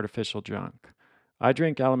sugar and artificial junk. I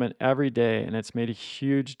drink Element every day, and it's made a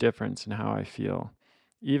huge difference in how I feel.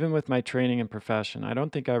 Even with my training and profession, I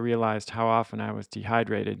don't think I realized how often I was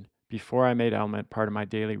dehydrated before I made Element part of my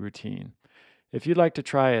daily routine. If you'd like to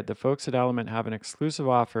try it, the folks at Element have an exclusive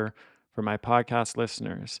offer for my podcast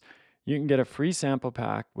listeners. You can get a free sample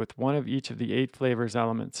pack with one of each of the 8 flavors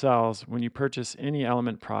Element sells when you purchase any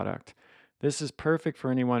Element product. This is perfect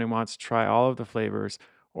for anyone who wants to try all of the flavors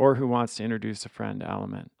or who wants to introduce a friend to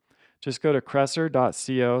Element. Just go to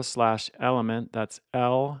cresser.co/element, that's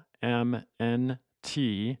LMNT,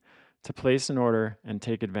 to place an order and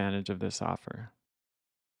take advantage of this offer.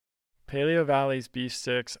 Paleo Valley's beef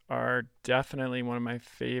sticks are definitely one of my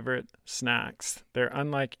favorite snacks. They're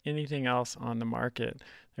unlike anything else on the market.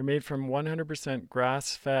 They're made from 100%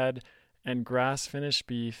 grass-fed and grass-finished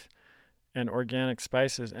beef and organic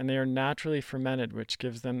spices, and they are naturally fermented, which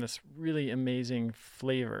gives them this really amazing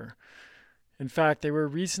flavor. In fact, they were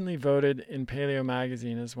recently voted in Paleo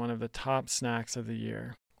Magazine as one of the top snacks of the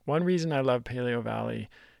year. One reason I love Paleo Valley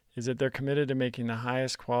is that they're committed to making the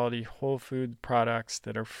highest quality whole food products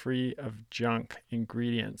that are free of junk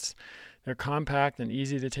ingredients. They're compact and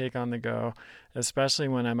easy to take on the go, especially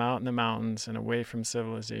when I'm out in the mountains and away from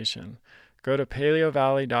civilization. Go to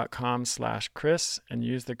paleovalley.com/Chris and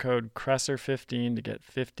use the code Cresser15 to get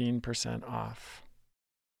 15% off.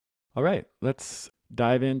 All right, let's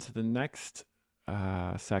dive into the next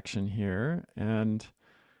section here. And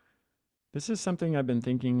this is something I've been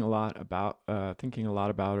thinking a lot about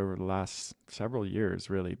over the last several years,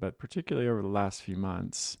 really, but particularly over the last few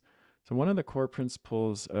months. So one of the core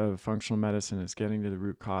principles of functional medicine is getting to the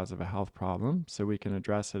root cause of a health problem so we can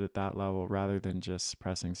address it at that level rather than just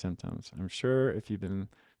suppressing symptoms. I'm sure if you've been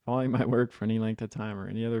following my work for any length of time or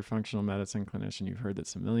any other functional medicine clinician, you've heard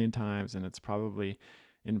this a million times, and it's probably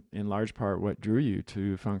in large part what drew you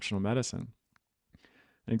to functional medicine.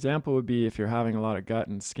 An example would be if you're having a lot of gut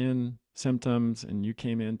and skin symptoms and you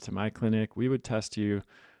came into my clinic, we would test you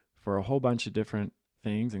for a whole bunch of different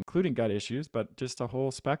things, including gut issues, but just a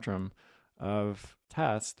whole spectrum of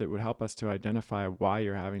tests that would help us to identify why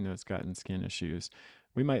you're having those gut and skin issues.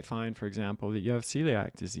 We might find, for example, that you have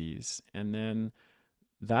celiac disease, and then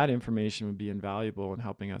that information would be invaluable in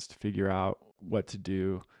helping us to figure out what to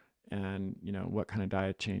do and what kind of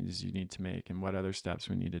diet changes you need to make and what other steps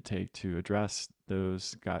we need to take to address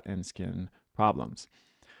those gut and skin problems.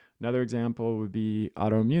 Another example would be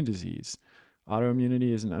autoimmune disease.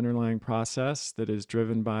 Autoimmunity is an underlying process that is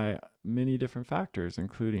driven by many different factors,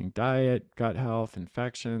 including diet, gut health,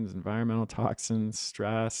 infections, environmental toxins,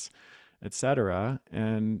 stress, etc.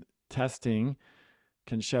 And testing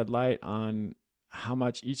can shed light on how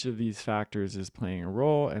much each of these factors is playing a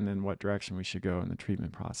role and then what direction we should go in the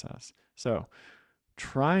treatment process. So,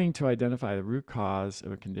 trying to identify the root cause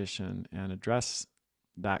of a condition and address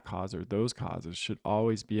that cause or those causes should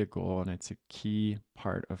always be a goal, and it's a key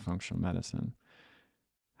part of functional medicine.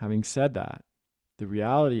 Having said that, the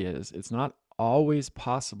reality is it's not always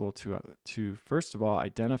possible to first of all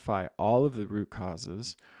identify all of the root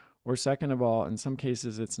causes, or second of all, in some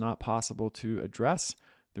cases it's not possible to address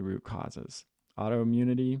the root causes.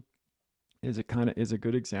 Autoimmunity is a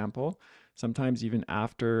good example. Sometimes even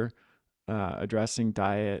after addressing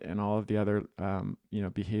diet and all of the other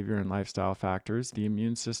behavior and lifestyle factors, the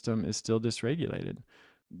immune system is still dysregulated.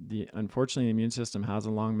 Unfortunately, the immune system has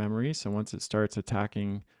a long memory, so once it starts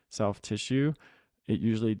attacking self-tissue, it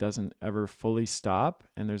usually doesn't ever fully stop,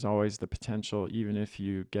 and there's always the potential, even if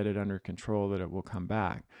you get it under control, that it will come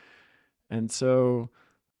back. And so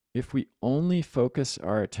if we only focus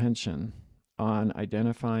our attention on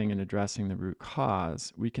identifying and addressing the root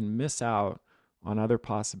cause, we can miss out on other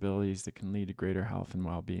possibilities that can lead to greater health and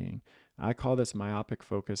well-being. I call this myopic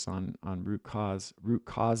focus on root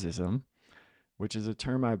causism, which is a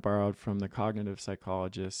term I borrowed from the cognitive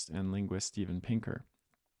psychologist and linguist Steven Pinker.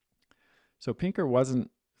 So Pinker wasn't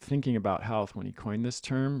thinking about health when he coined this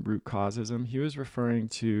term, root causism. He was referring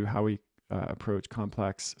to how we approach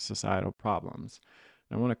complex societal problems.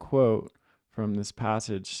 And I want to quote from this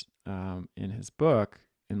passage in his book,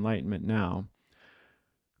 Enlightenment Now.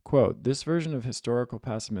 Quote, "This version of historical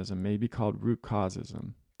pessimism may be called root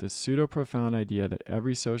causism, the pseudo-profound idea that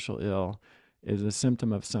every social ill is a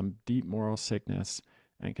symptom of some deep moral sickness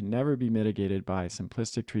and can never be mitigated by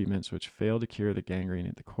simplistic treatments which fail to cure the gangrene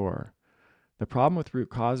at the core. The problem with root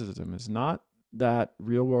causism is not that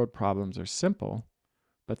real-world problems are simple,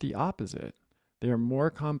 but the opposite. They are more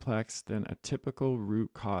complex than a typical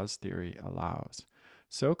root cause theory allows.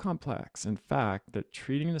 So complex, in fact, that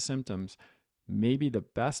treating the symptoms may be the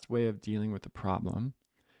best way of dealing with the problem,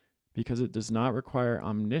 because it does not require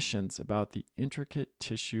omniscience about the intricate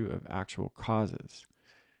tissue of actual causes.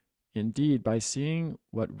 Indeed, by seeing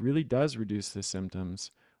what really does reduce the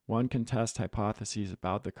symptoms, one can test hypotheses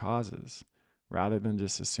about the causes rather than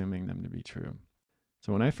just assuming them to be true.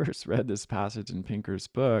 So when I first read this passage in Pinker's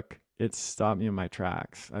book, it stopped me in my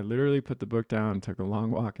tracks. I literally put the book down, took a long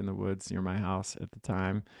walk in the woods near my house at the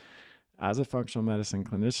time. As a functional medicine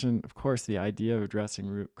clinician, of course, the idea of addressing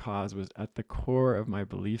root cause was at the core of my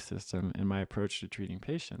belief system and my approach to treating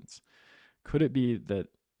patients. Could it be that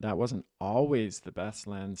that wasn't always the best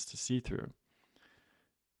lens to see through?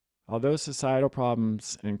 Although societal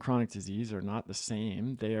problems and chronic disease are not the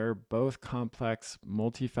same, they are both complex,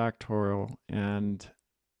 multifactorial, and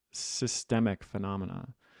systemic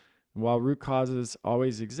phenomena. While root causes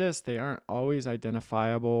always exist, they aren't always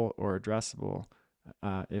identifiable or addressable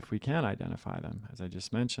if we can identify them, as I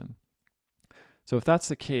just mentioned. So if that's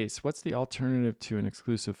the case, what's the alternative to an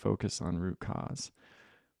exclusive focus on root cause?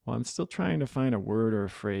 Well, I'm still trying to find a word or a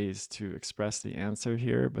phrase to express the answer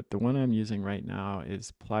here, but the one I'm using right now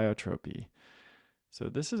is pleiotropy. So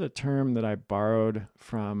this is a term that I borrowed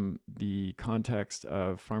from the context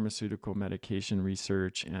of pharmaceutical medication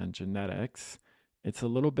research and genetics. It's a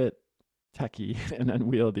little bit techy and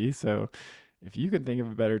unwieldy, so if you can think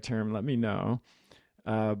of a better term, let me know.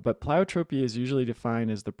 But pleiotropy is usually defined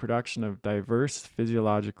as the production of diverse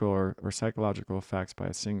physiological or psychological effects by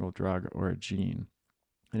a single drug or a gene.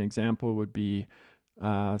 An example would be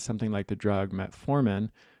something like the drug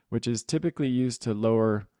metformin, which is typically used to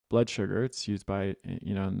lower blood sugar. It's used by,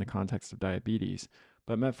 in the context of diabetes.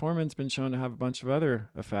 But metformin's been shown to have a bunch of other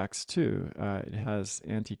effects too. It has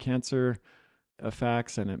anti-cancer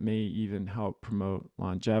effects, and it may even help promote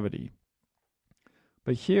longevity.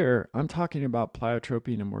 But here, I'm talking about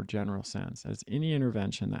pleiotropy in a more general sense, as any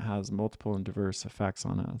intervention that has multiple and diverse effects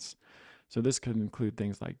on us. So this could include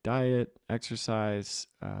things like diet, exercise,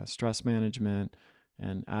 stress management,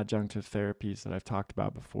 and adjunctive therapies that I've talked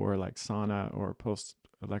about before, like sauna or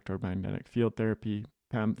post-electromagnetic field therapy,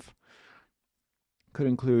 PEMF. Could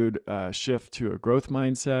include a shift to a growth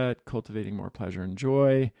mindset, cultivating more pleasure and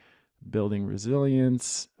joy, building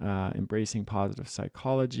resilience, embracing positive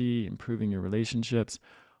psychology, improving your relationships.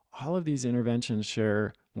 All of these interventions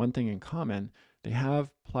share one thing in common. They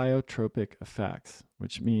have pleiotropic effects,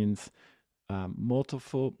 which means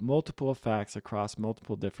multiple effects across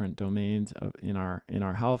multiple different domains in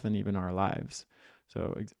our health and even our lives.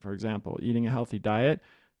 So, for example, eating a healthy diet,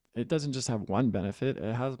 it doesn't just have one benefit;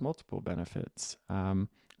 it has multiple benefits. And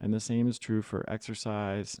the same is true for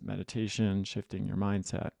exercise, meditation, shifting your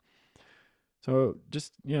mindset. So,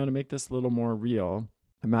 just to make this a little more real,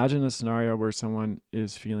 imagine a scenario where someone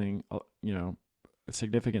is feeling,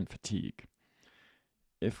 significant fatigue.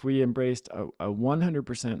 If we embraced a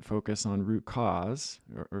 100% focus on root cause,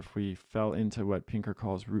 or if we fell into what Pinker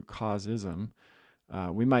calls root causism,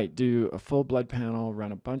 we might do a full blood panel,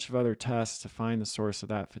 run a bunch of other tests to find the source of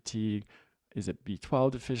that fatigue. Is it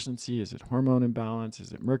B12 deficiency? Is it hormone imbalance?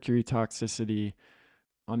 Is it mercury toxicity?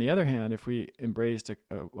 On the other hand, if we embraced a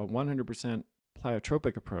 100%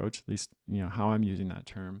 pleiotropic approach, at least how I'm using that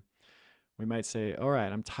term, we might say, all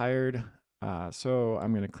right, I'm tired, so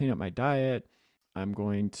I'm going to clean up my diet. I'm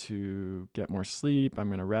going to get more sleep. I'm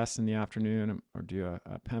going to rest in the afternoon or do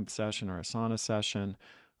a PEMF session or a sauna session.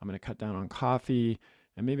 I'm going to cut down on coffee,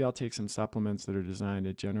 and maybe I'll take some supplements that are designed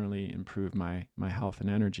to generally improve my health and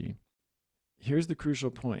energy. Here's the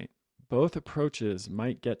crucial point. Both approaches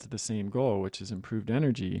might get to the same goal, which is improved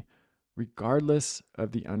energy, regardless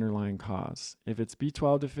of the underlying cause. If it's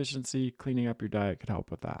B12 deficiency, cleaning up your diet could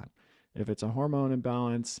help with that. If it's a hormone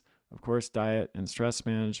imbalance, of course, diet and stress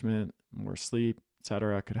management, more sleep,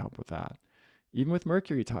 etc., could help with that. Even with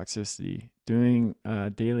mercury toxicity, doing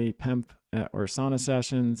daily PEMF or sauna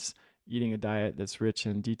sessions, eating a diet that's rich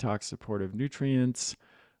in detox supportive nutrients,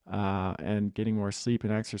 and getting more sleep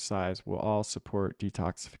and exercise will all support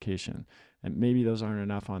detoxification. And maybe those aren't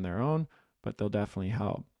enough on their own, but they'll definitely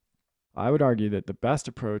help. I would argue that the best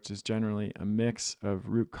approach is generally a mix of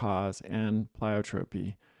root cause and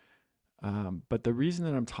pleiotropy. But the reason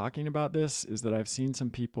that I'm talking about this is that I've seen some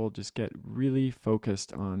people just get really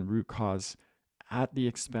focused on root cause at the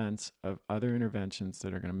expense of other interventions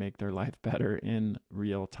that are going to make their life better in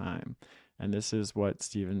real time. And this is what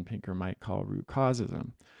Steven Pinker might call root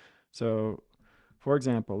causism. So, for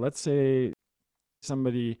example, let's say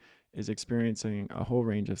somebody is experiencing a whole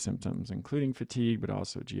range of symptoms, including fatigue, but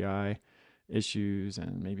also GI issues,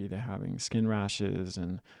 and maybe they're having skin rashes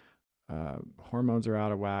and hormones are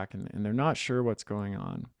out of whack, and they're not sure what's going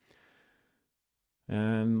on.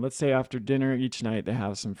 And let's say after dinner each night they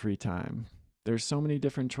have some free time. There's so many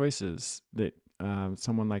different choices that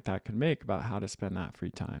someone like that could make about how to spend that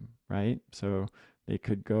free time, right? So they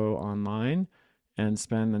could go online and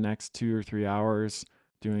spend the next 2 or 3 hours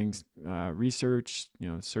doing research,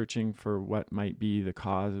 searching for what might be the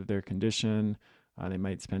cause of their condition. They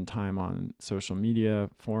might spend time on social media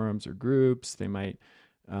forums or groups. They might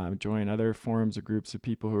join other forums or groups of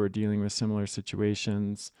people who are dealing with similar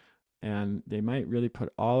situations. And they might really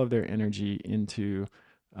put all of their energy into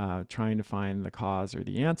trying to find the cause or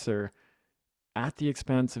the answer at the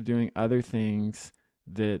expense of doing other things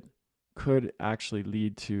that could actually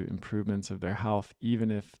lead to improvements of their health,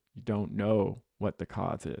 even if you don't know what the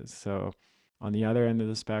cause is. So, on the other end of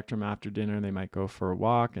the spectrum, after dinner, they might go for a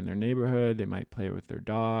walk in their neighborhood. They might play with their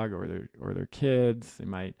dog or their kids. They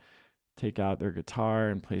might take out their guitar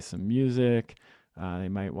and play some music. They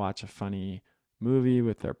might watch a funny movie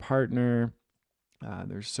with their partner.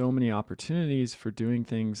 There's so many opportunities for doing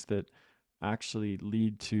things that actually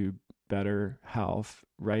lead to better health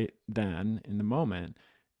right then in the moment.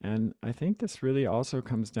 And I think this really also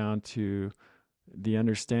comes down to the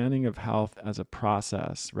understanding of health as a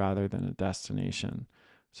process rather than a destination.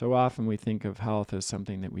 So often we think of health as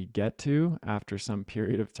something that we get to after some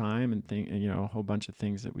period of time and think, a whole bunch of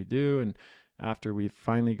things that we do. And after we've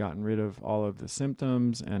finally gotten rid of all of the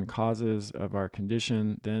symptoms and causes of our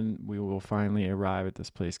condition, then we will finally arrive at this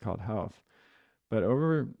place called health. But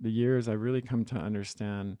over the years, I really come to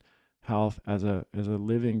understand health as a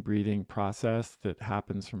living, breathing process that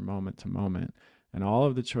happens from moment to moment. And all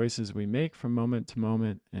of the choices we make from moment to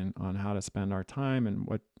moment and on how to spend our time and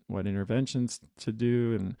what interventions to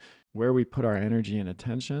do and where we put our energy and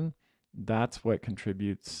attention, that's what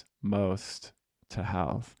contributes most to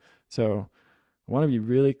health. So I want to be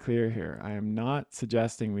really clear here. I am not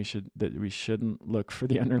suggesting that we shouldn't look for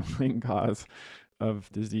the underlying cause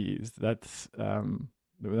of disease. That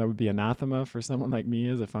would be anathema for someone like me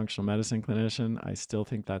as a functional medicine clinician. I still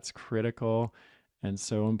think that's critical and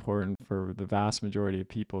so important for the vast majority of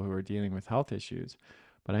people who are dealing with health issues.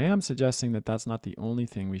 But I am suggesting that that's not the only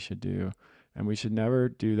thing we should do. And we should never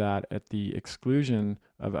do that at the exclusion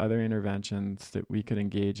of other interventions that we could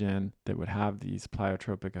engage in that would have these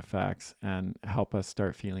pleiotropic effects and help us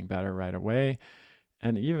start feeling better right away.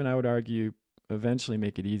 And even, I would argue, eventually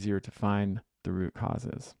make it easier to find the root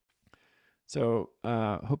causes. So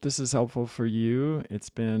hope this is helpful for you. It's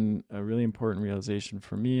been a really important realization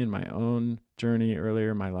for me in my own journey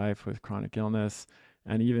earlier in my life with chronic illness.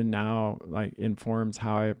 And even now, like, informs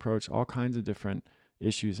how I approach all kinds of different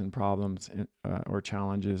issues and problems or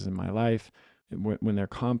challenges in my life. When they're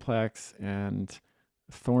complex and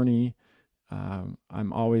thorny,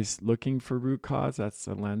 I'm always looking for root cause. That's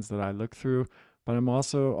the lens that I look through. But I'm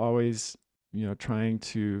also always, trying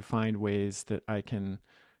to find ways that I can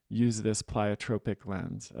use this pleiotropic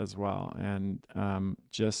lens as well, and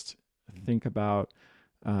just think about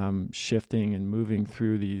shifting and moving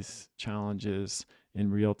through these challenges in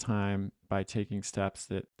real time by taking steps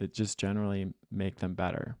that just generally make them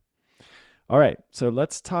better. All right, so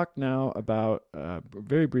let's talk now about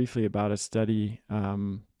very briefly about a study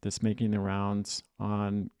that's making the rounds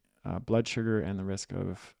on blood sugar and the risk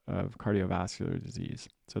of cardiovascular disease.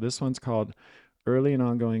 So this one's called Early and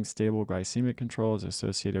Ongoing Stable Glycemic Control is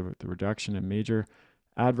Associated with the Reduction in Major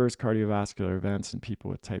Adverse Cardiovascular Events in People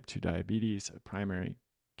with Type 2 Diabetes, a Primary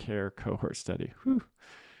Care Cohort Study. Whew.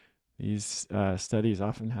 These studies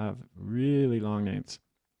often have really long names.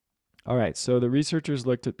 All right, so the researchers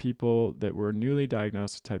looked at people that were newly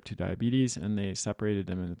diagnosed with type 2 diabetes, and they separated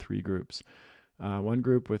them into 3 groups. One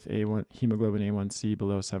group with hemoglobin A1C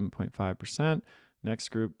below 7.5%, next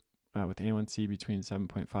group with A1C between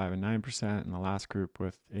 7.5 and 9%, and the last group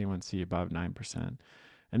with A1C above 9%.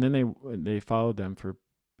 And then they followed them for,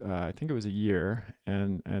 I think it was a year,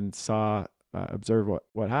 and observe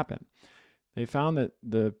what happened. They found that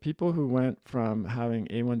the people who went from having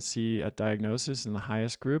A1C at diagnosis in the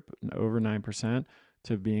highest group, over 9%,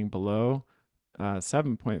 to being below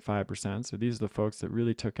 7.5%, so these are the folks that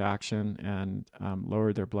really took action and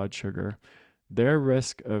lowered their blood sugar, their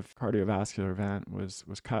risk of cardiovascular event was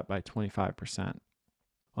cut by 25%.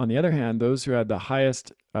 On the other hand, those who had the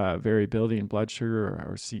highest variability in blood sugar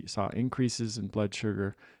or saw increases in blood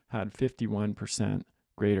sugar had 51%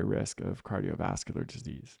 greater risk of cardiovascular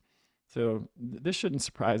disease. So this shouldn't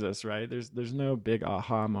surprise us, right? There's no big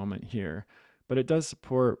aha moment here, but it does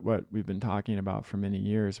support what we've been talking about for many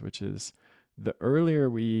years, which is the earlier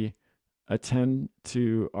we attend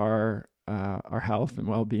to our health and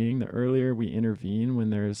well-being, the earlier we intervene when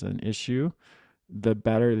there's an issue, the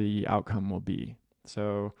better the outcome will be.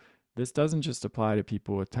 So this doesn't just apply to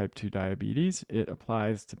people with type 2 diabetes, it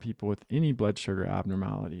applies to people with any blood sugar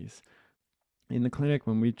abnormalities. in the clinic,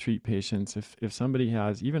 when we treat patients, if somebody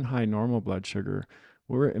has even high normal blood sugar,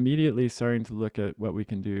 we're immediately starting to look at what we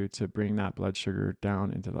can do to bring that blood sugar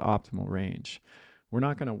down into the optimal range. We're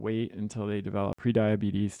not going to wait until they develop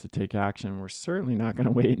prediabetes to take action. We're certainly not going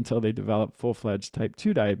to wait until they develop full-fledged type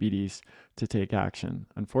 2 diabetes to take action.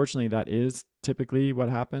 Unfortunately, that is typically what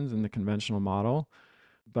happens in the conventional model.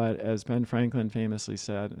 But as Ben Franklin famously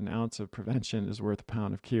said, an ounce of prevention is worth a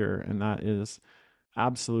pound of cure. And that is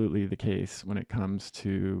absolutely the case when it comes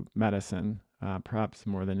to medicine, perhaps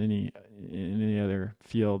more than in any other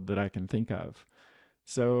field that I can think of.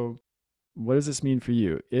 So, what does this mean for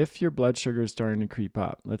you? If your blood sugar is starting to creep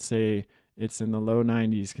up, let's say it's in the low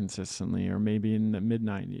 90s consistently, or maybe in the mid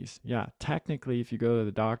 90s. Yeah, technically, if you go to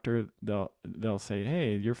the doctor, they'll say,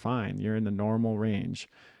 "Hey, you're fine. You're in the normal range."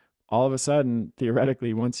 All of a sudden,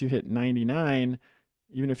 theoretically, once you hit 99,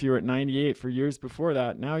 even if you were at 98 for years before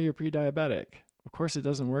that, now you're pre-diabetic. Of course, it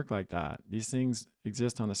doesn't work like that. These things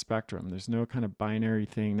exist on a spectrum. There's no kind of binary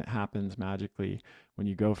thing that happens magically when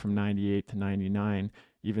you go from 98 to 99,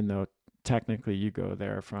 even though technically you go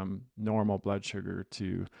there from normal blood sugar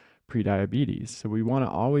to prediabetes. So we want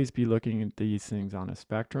to always be looking at these things on a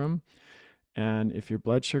spectrum. And if your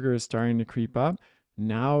blood sugar is starting to creep up,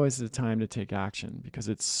 now is the time to take action, because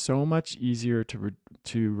it's so much easier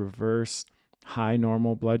to reverse high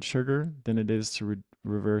normal blood sugar than it is to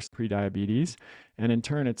reverse prediabetes. And in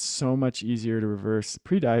turn, it's so much easier to reverse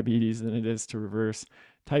prediabetes than it is to reverse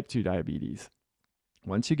type 2 diabetes.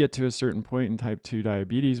 Once you get to a certain point in type 2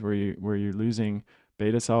 diabetes where you're losing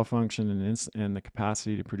beta cell function and the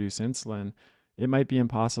capacity to produce insulin, it might be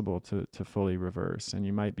impossible to fully reverse. And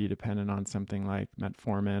you might be dependent on something like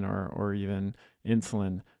metformin or even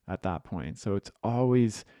insulin at that point. So it's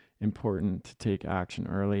always important to take action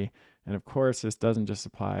early. And of course, this doesn't just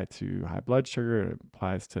apply to high blood sugar, it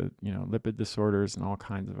applies to, lipid disorders and all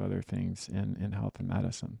kinds of other things in health and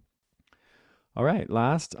medicine. All right,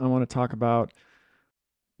 last, I want to talk about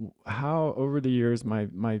how over the years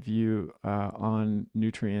my view on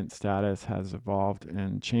nutrient status has evolved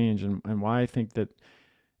and changed, and why I think that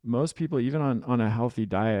most people, even on a healthy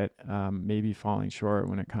diet, may be falling short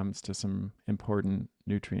when it comes to some important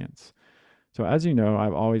nutrients. So as you know,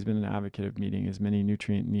 I've always been an advocate of meeting as many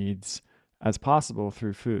nutrient needs as possible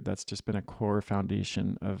through food. That's just been a core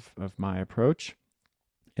foundation of my approach.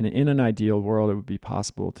 And in an ideal world, it would be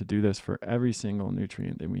possible to do this for every single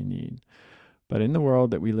nutrient that we need. But in the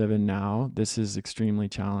world that we live in now, this is extremely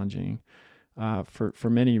challenging for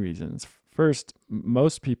many reasons. First,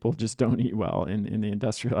 most people just don't eat well in the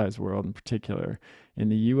industrialized world in particular. In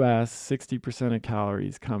the US, 60% of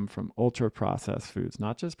calories come from ultra processed foods,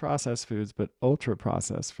 not just processed foods, but ultra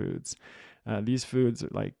processed foods. These foods are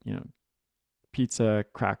like, pizza,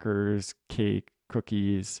 crackers, cake,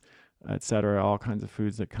 cookies, etc. All kinds of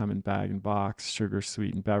foods that come in bag and box, sugar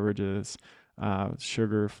sweetened beverages,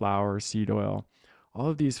 sugar, flour, seed oil. All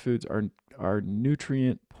of these foods are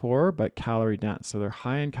nutrient poor but calorie dense. So they're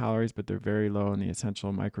high in calories, but they're very low in the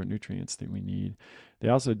essential micronutrients that we need. They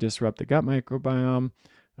also disrupt the gut microbiome,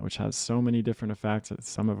 which has so many different effects,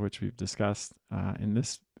 some of which we've discussed in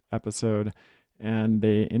this episode. And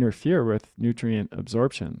they interfere with nutrient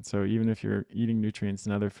absorption. So even if you're eating nutrients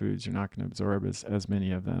in other foods, you're not going to absorb as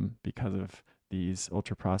many of them because of these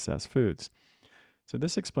ultra processed foods. So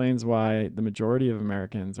this explains why the majority of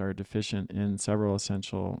Americans are deficient in several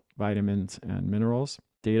essential vitamins and minerals.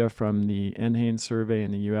 Data from the NHANES survey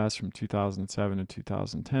in the US from 2007 to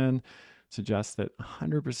 2010 suggests that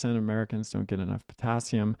 100% of Americans don't get enough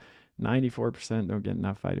potassium, 94% don't get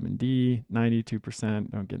enough vitamin D,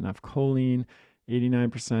 92% don't get enough choline,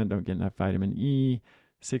 89% don't get enough vitamin E,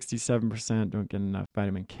 67% don't get enough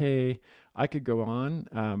vitamin K. I could go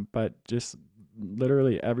on, but just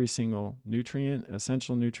literally every single nutrient,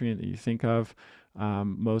 essential nutrient that you think of,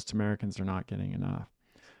 most Americans are not getting enough.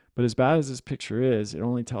 But as bad as this picture is, it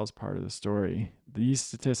only tells part of the story. These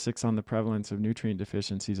statistics on the prevalence of nutrient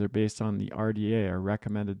deficiencies are based on the RDA, or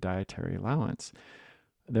recommended dietary allowance.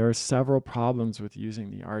 There are several problems with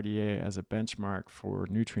using the RDA as a benchmark for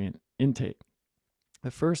nutrient intake.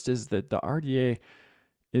 The first is that the RDA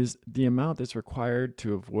is the amount that's required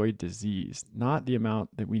to avoid disease, not the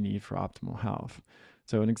amount that we need for optimal health.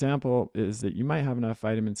 So an example is that you might have enough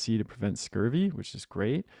vitamin C to prevent scurvy, which is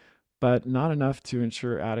great, but not enough to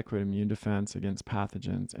ensure adequate immune defense against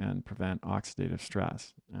pathogens and prevent oxidative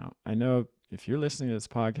stress. Now, I know if you're listening to this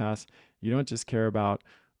podcast, you don't just care about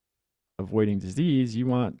avoiding disease, you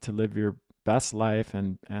want to live your best life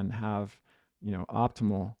and have,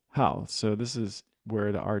 optimal health. So this is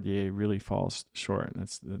where the RDA really falls short.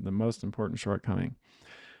 That's the most important shortcoming.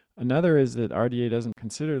 Another is that RDA doesn't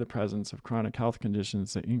consider the presence of chronic health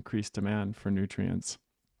conditions that increase demand for nutrients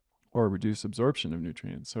or reduce absorption of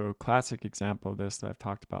nutrients. So a classic example of this that I've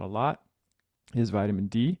talked about a lot is vitamin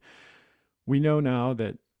D. We know now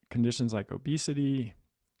that conditions like obesity,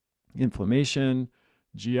 inflammation,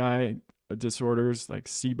 GI disorders like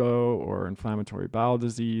SIBO or inflammatory bowel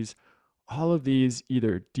disease, all of these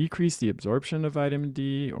either decrease the absorption of vitamin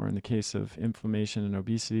D, or in the case of inflammation and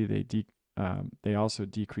obesity, they also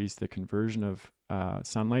decrease the conversion of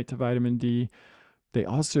sunlight to vitamin D. They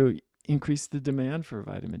also increase the demand for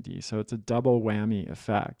vitamin D. So it's a double whammy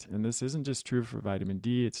effect. And this isn't just true for vitamin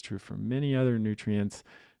D, it's true for many other nutrients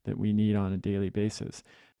that we need on a daily basis.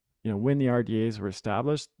 When the RDAs were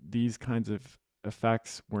established, these kinds of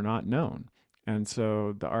effects were not known. And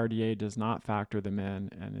so the RDA does not factor them in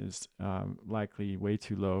and is likely way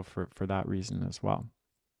too low for that reason as well.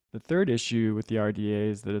 The third issue with the RDA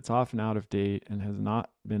is that it's often out of date and has not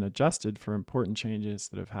been adjusted for important changes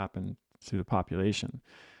that have happened to the population.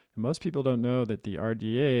 And most people don't know that the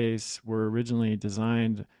RDAs were originally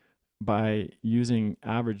designed by using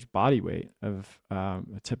average body weight of a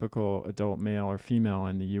typical adult male or female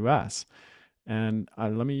in the US. And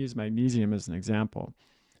let me use magnesium as an example.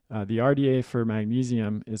 The RDA for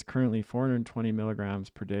magnesium is currently 420 milligrams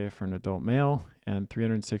per day for an adult male and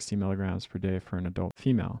 360 milligrams per day for an adult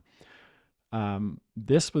female.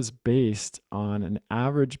 This was based on an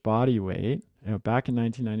average body weight. Back in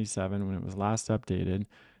 1997, when it was last updated,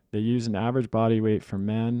 they used an average body weight for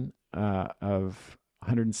men of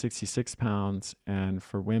 166 pounds and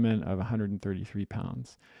for women of 133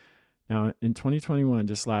 pounds. Now, in 2021,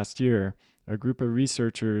 just last year, a group of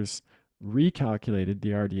researchers recalculated the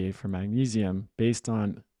RDA for magnesium based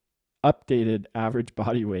on updated average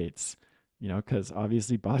body weights, because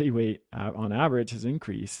obviously body weight on average has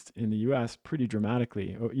increased in the US pretty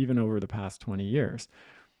dramatically, even over the past 20 years.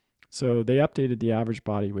 So they updated the average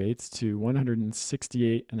body weights to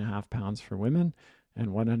 168.5 pounds for women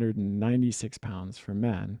and 196 pounds for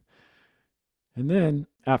men. And then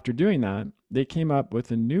after doing that, they came up with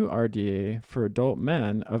a new RDA for adult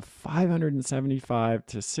men of 575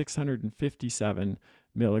 to 657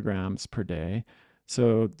 milligrams per day.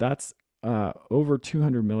 So that's over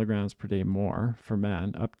 200 milligrams per day more for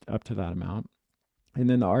men, up to that amount. And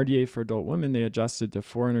then the RDA for adult women, they adjusted to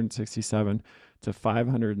 467 to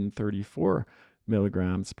 534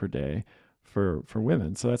 milligrams per day for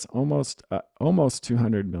women. So that's almost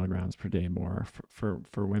 200 milligrams per day more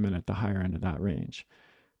for women at the higher end of that range.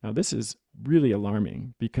 Now, this is really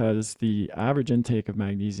alarming because the average intake of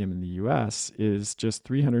magnesium in the US is just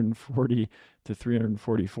 340 to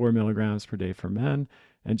 344 milligrams per day for men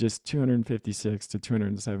and just 256 to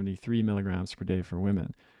 273 milligrams per day for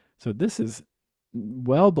women. So this is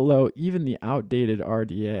well below even the outdated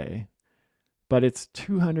RDA, but it's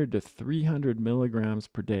 200 to 300 milligrams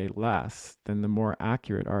per day less than the more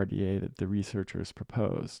accurate RDA that the researchers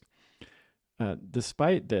proposed.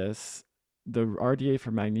 Despite this, the RDA for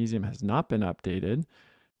magnesium has not been updated,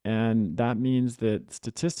 and that means that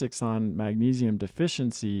statistics on magnesium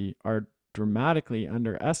deficiency are dramatically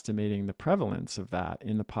underestimating the prevalence of that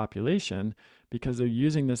in the population because they're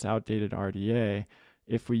using this outdated RDA.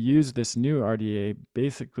 If we use this new RDA,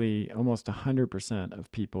 basically almost 100%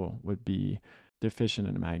 of people would be deficient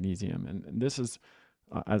in magnesium. And this is,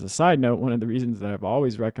 as a side note, one of the reasons that I've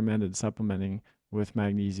always recommended supplementing with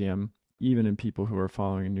magnesium, even in people who are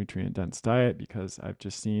following a nutrient-dense diet, because I've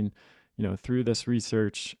just seen, through this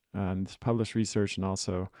research, this published research, and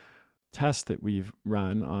also tests that we've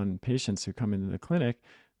run on patients who come into the clinic,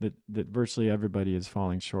 that virtually everybody is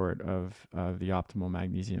falling short of the optimal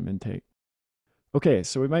magnesium intake. Okay,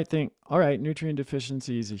 so we might think, all right, nutrient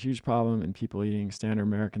deficiency is a huge problem in people eating standard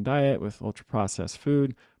American diet with ultra-processed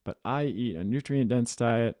food, but I eat a nutrient-dense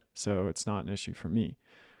diet, so it's not an issue for me.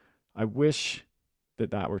 I wish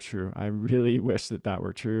that were true. I really wish that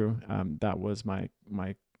were true. That was my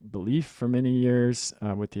belief for many years,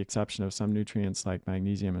 with the exception of some nutrients like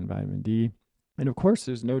magnesium and vitamin D. And of course,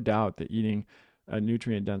 there's no doubt that eating a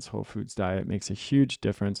nutrient-dense whole foods diet makes a huge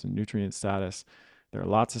difference in nutrient status. There are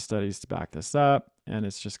lots of studies to back this up, and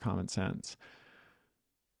it's just common sense.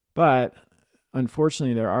 But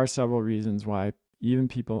unfortunately, there are several reasons why even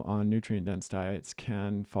people on nutrient-dense diets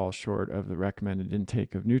can fall short of the recommended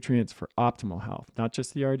intake of nutrients for optimal health, not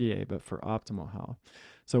just the RDA, but for optimal health.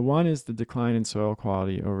 So one is the decline in soil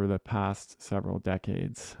quality over the past several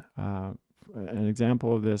decades. An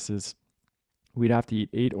example of this is we'd have to eat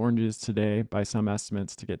 8 oranges today by some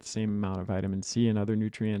estimates to get the same amount of vitamin C and other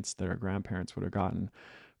nutrients that our grandparents would have gotten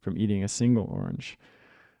from eating a single orange.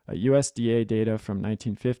 USDA data from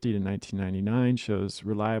 1950 to 1999 shows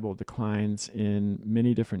reliable declines in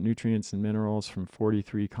many different nutrients and minerals from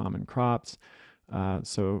 43 common crops.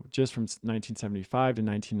 So just from 1975 to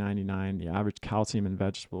 1999, the average calcium in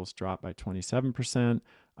vegetables dropped by 27%,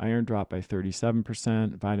 iron dropped by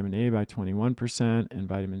 37%, vitamin A by 21%, and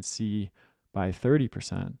vitamin C by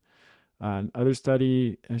 30%. Another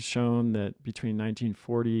study has shown that between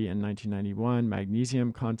 1940 and 1991,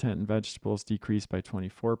 magnesium content in vegetables decreased by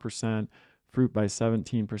 24%, fruit by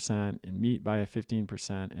 17%, and meat by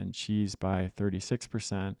 15%, and cheese by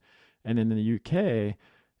 36%. And in the UK,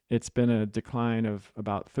 it's been a decline of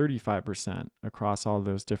about 35% across all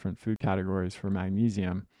those different food categories for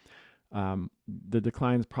magnesium. The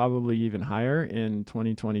decline is probably even higher in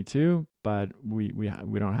 2022, but we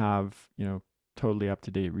don't have totally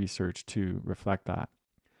up-to-date research to reflect that.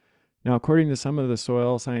 Now, according to some of the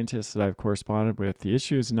soil scientists that I've corresponded with, the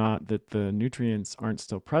issue is not that the nutrients aren't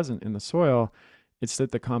still present in the soil, it's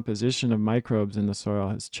that the composition of microbes in the soil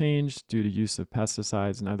has changed due to use of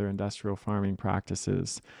pesticides and other industrial farming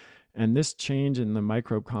practices. And this change in the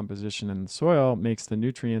microbe composition in the soil makes the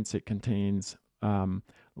nutrients it contains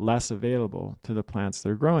less available to the plants that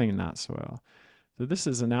are growing in that soil. So this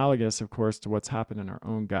is analogous, of course, to what's happened in our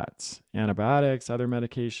own guts. Antibiotics, other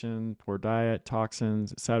medication, poor diet,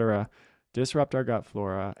 toxins, etc., disrupt our gut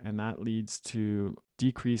flora, and that leads to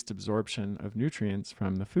decreased absorption of nutrients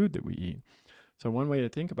from the food that we eat. So one way to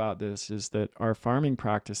think about this is that our farming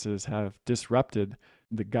practices have disrupted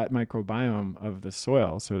the gut microbiome of the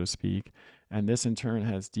soil, so to speak, and this in turn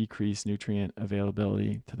has decreased nutrient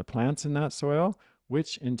availability to the plants in that soil,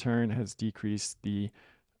 which in turn has decreased the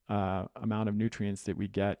amount of nutrients that we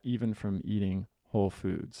get even from eating whole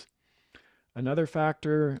foods. Another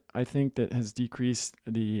factor, I think, that has decreased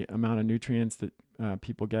the amount of nutrients that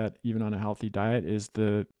people get even on a healthy diet is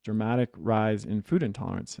the dramatic rise in food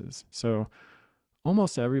intolerances. So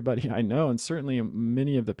almost everybody I know, and certainly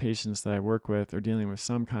many of the patients that I work with, are dealing with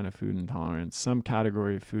some kind of food intolerance, some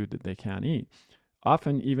category of food that they can't eat.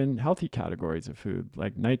 Often even healthy categories of food,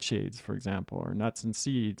 like nightshades, for example, or nuts and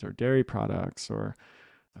seeds, or dairy products, or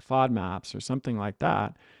FODMAPs, or something like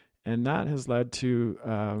that. And that has led to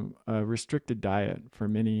a restricted diet for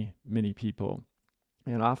many, many people.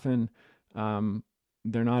 And often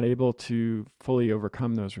they're not able to fully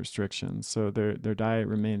overcome those restrictions. So their diet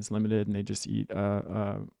remains limited, and they just eat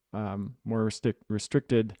a more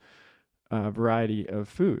restricted variety of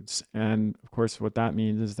foods. And of course, what that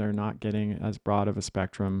means is they're not getting as broad of a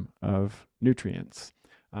spectrum of nutrients.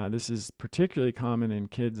 This is particularly common in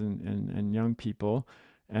kids and young people.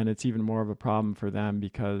 And it's even more of a problem for them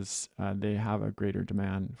because they have a greater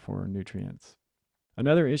demand for nutrients.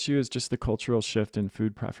 Another issue is just the cultural shift in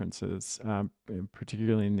food preferences,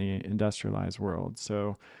 particularly in the industrialized world.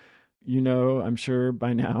 So, I'm sure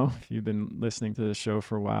by now, if you've been listening to the show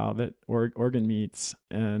for a while, that organ meats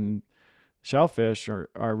and shellfish are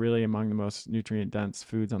really among the most nutrient-dense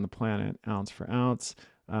foods on the planet, ounce for ounce.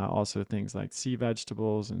 Also things like sea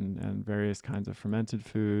vegetables and various kinds of fermented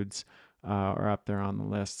foods are up there on the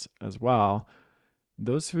list as well.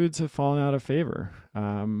 Those foods have fallen out of favor.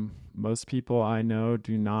 Most people I know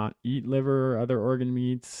do not eat liver or other organ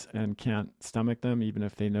meats and can't stomach them, even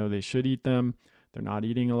if they know they should eat them. They're not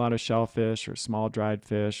eating a lot of shellfish or small dried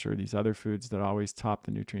fish or these other foods that always top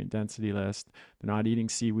the nutrient density list. They're not eating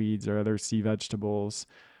seaweeds or other sea vegetables.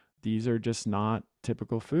 These are just not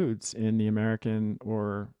typical foods in the American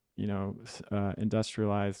or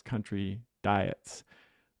industrialized country diets.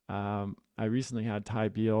 I recently had Ty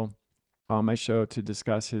Beal on my show to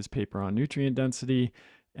discuss his paper on nutrient density,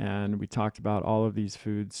 and we talked about all of these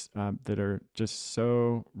foods that are just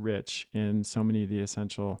so rich in so many of the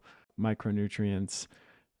essential micronutrients,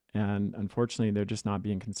 and unfortunately they're just not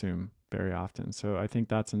being consumed very often. So I think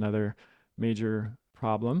that's another major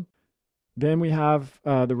problem. Then we have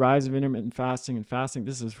the rise of intermittent fasting, and fasting,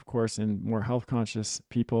 this is of course in more health conscious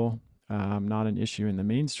people, not an issue in the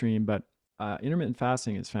mainstream, but intermittent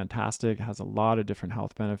fasting is fantastic, has a lot of different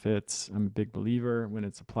health benefits. I'm a big believer when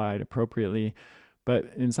it's applied appropriately. But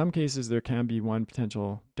in some cases, there can be one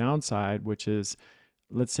potential downside, which is,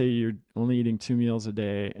 let's say you're only eating 2 meals a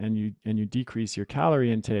day and you decrease your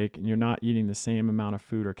calorie intake and you're not eating the same amount of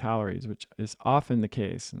food or calories, which is often the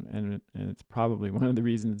case. And it's probably one of the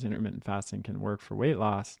reasons intermittent fasting can work for weight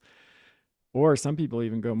loss. Or some people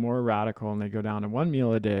even go more radical and they go down to 1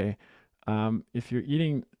 meal a day. If you're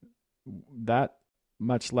eating that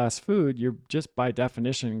much less food, you're just by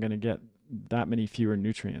definition going to get that many fewer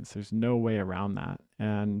nutrients. There's no way around that.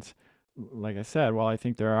 And like I said, while I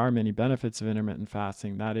think there are many benefits of intermittent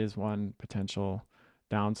fasting, that is one potential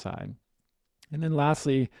downside. And then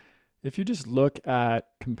lastly, If you just look at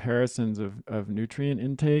comparisons of nutrient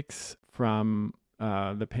intakes from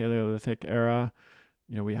the Paleolithic era,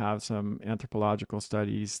 we have some anthropological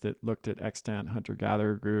studies that looked at extant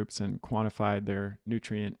hunter-gatherer groups and quantified their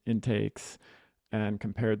nutrient intakes and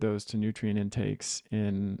compared those to nutrient intakes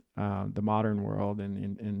in the modern world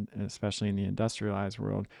and especially in the industrialized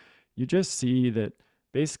world. You just see that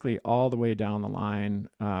basically all the way down the line,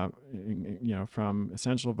 from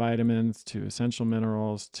essential vitamins to essential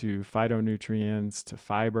minerals to phytonutrients to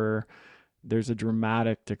fiber, there's a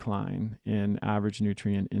dramatic decline in average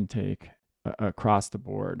nutrient intake across the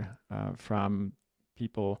board from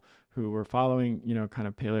people who were following, kind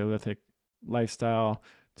of Paleolithic lifestyle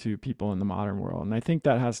to people in the modern world. And I think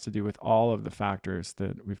that has to do with all of the factors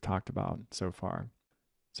that we've talked about so far.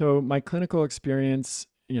 So my clinical experience,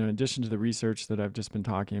 in addition to the research that I've just been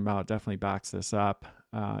talking about, definitely backs this up.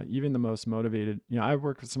 Even the most motivated, I've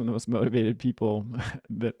worked with some of the most motivated people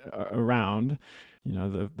that are around.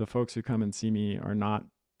 The folks who come and see me are not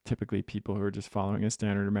typically people who are just following a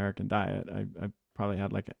standard American diet. I probably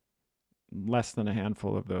had like less than a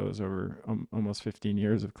handful of those over almost 15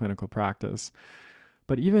 years of clinical practice.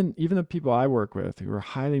 But even the people I work with who are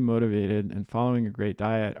highly motivated and following a great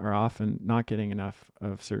diet are often not getting enough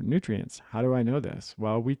of certain nutrients. How do I know this?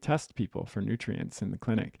 Well, we test people for nutrients in the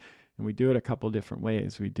clinic, and we do it a couple different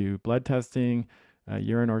ways. We do blood testing,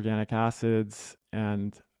 urine organic acids,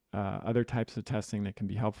 and other types of testing that can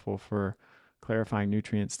be helpful for clarifying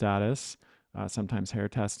nutrient status. Sometimes hair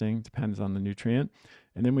testing, depends on the nutrient.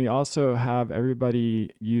 And then we also have everybody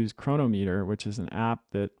use Chronometer, which is an app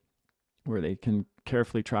where they can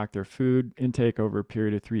carefully track their food intake over a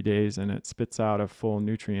period of 3 days, and it spits out a full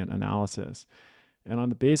nutrient analysis. And on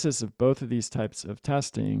the basis of both of these types of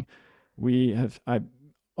testing,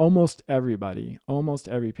 almost every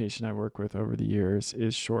patient I work with over the years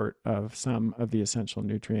is short of some of the essential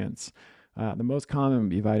nutrients. The most common would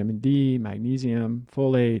be vitamin D, magnesium,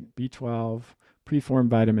 folate, B12,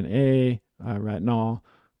 preformed vitamin A, retinol,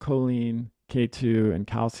 choline, K2, and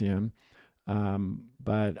calcium.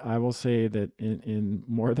 But I will say that in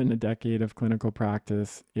more than a decade of clinical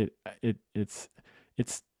practice, it's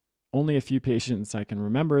only a few patients I can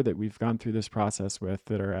remember that we've gone through this process with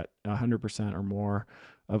that are at 100% or more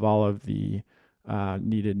of all of the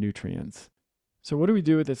needed nutrients. So what do we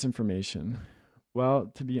do with this information?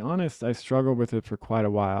 Well, to be honest, I struggled with it for quite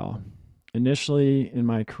a while. Initially in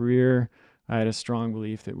my career, I had a strong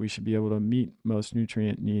belief that we should be able to meet most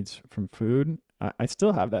nutrient needs from food. I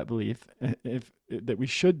still have that belief that we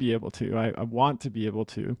should be able to. I want to be able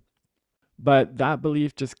to. But that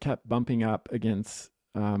belief just kept bumping up against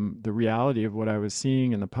the reality of what I was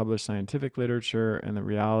seeing in the published scientific literature and the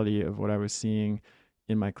reality of what I was seeing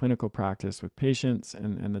in my clinical practice with patients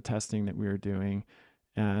and the testing that we were doing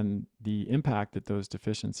and the impact that those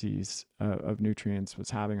deficiencies of nutrients was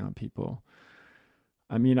having on people.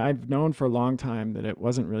 I mean, I've known for a long time that it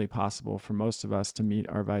wasn't really possible for most of us to meet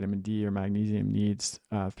our vitamin D or magnesium needs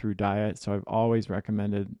through diet. So I've always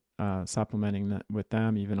recommended supplementing with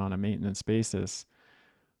them, even on a maintenance basis.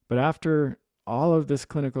 But after all of this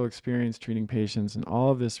clinical experience treating patients and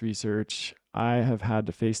all of this research, I have had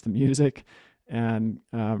to face the music and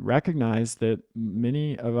recognize that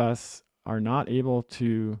many of us are not able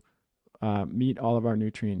to meet all of our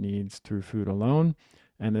nutrient needs through food alone,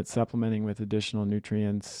 and that supplementing with additional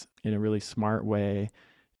nutrients in a really smart way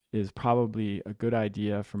is probably a good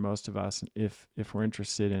idea for most of us if we're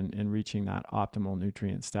interested in reaching that optimal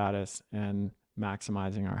nutrient status and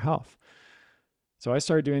maximizing our health. So I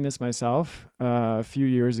started doing this myself a few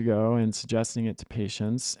years ago and suggesting it to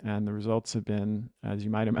patients, and the results have been, as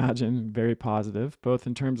you might imagine, very positive, both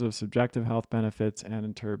in terms of subjective health benefits and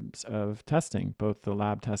in terms of testing, both the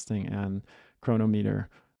lab testing and Chronometer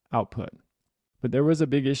output. But there was a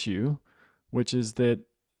big issue, which is that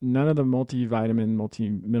none of the multivitamin,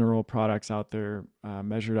 multi-mineral products out there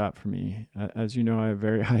measured up for me. As you know, I have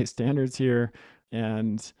very high standards here,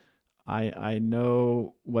 and I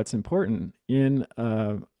know what's important in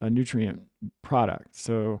a nutrient product.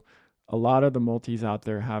 So a lot of the multis out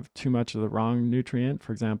there have too much of the wrong nutrient.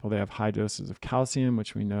 For example, they have high doses of calcium,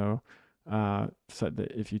 which we know so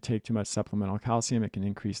that if you take too much supplemental calcium, it can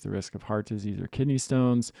increase the risk of heart disease or kidney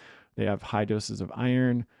stones. They have high doses of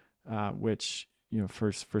iron, which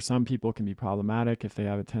for some people can be problematic if they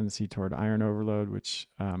have a tendency toward iron overload, which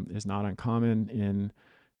is not uncommon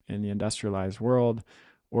in the industrialized world.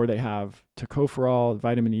 Or they have tocopherol,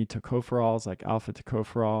 vitamin E tocopherols like alpha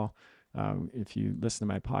tocopherol. If you listen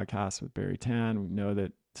to my podcast with Barry Tan, we know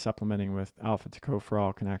that supplementing with alpha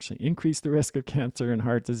tocopherol can actually increase the risk of cancer and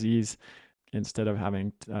heart disease instead of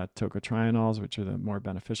having tocotrienols, which are the more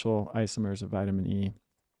beneficial isomers of vitamin E.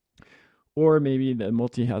 or maybe the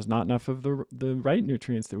multi has not enough of the right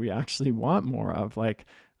nutrients that we actually want more of, like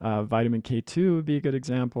vitamin K2 would be a good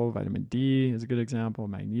example, vitamin D is a good example,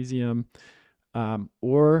 magnesium,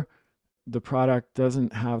 or the product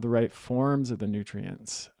doesn't have the right forms of the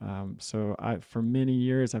nutrients. For many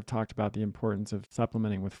years, I've talked about the importance of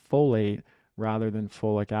supplementing with folate rather than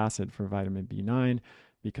folic acid for vitamin B9,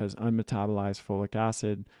 because unmetabolized folic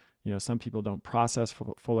acid, some people don't process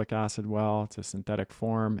folic acid well. It's a synthetic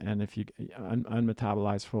form. And if you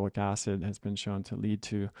unmetabolized folic acid has been shown to lead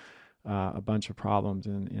to a bunch of problems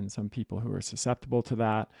in some people who are susceptible to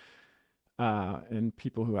that. And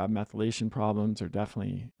people who have methylation problems are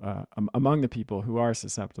definitely among the people who are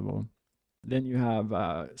susceptible. Then you have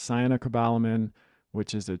cyanocobalamin,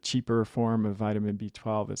 which is a cheaper form of vitamin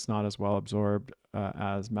B12. It's not as well absorbed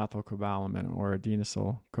as methylcobalamin or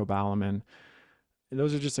adenosylcobalamin.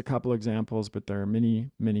 Those are just a couple examples, but there are many,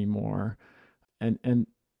 many more. And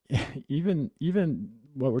even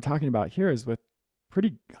what we're talking about here is with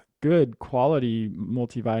pretty good quality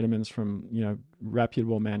multivitamins from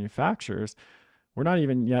reputable manufacturers. We're not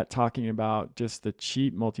even yet talking about just the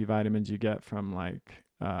cheap multivitamins you get from like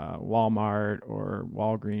Walmart or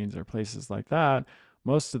Walgreens or places like that.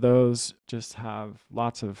 Most of those just have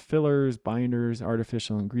lots of fillers, binders,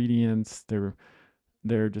 artificial ingredients.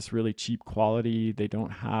 They're just really cheap quality. They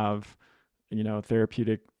don't have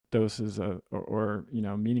therapeutic doses or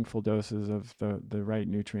meaningful doses of the right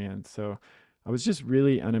nutrients. So I was just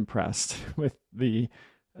really unimpressed with the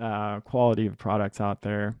quality of products out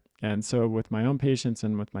there. And so with my own patients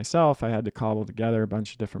and with myself, I had to cobble together a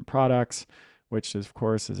bunch of different products, which of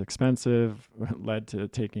course is expensive, led to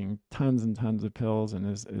taking tons and tons of pills, and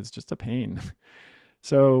is just a pain.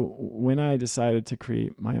 So when I decided to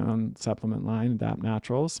create my own supplement line, Adapt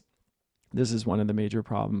Naturals, this is one of the major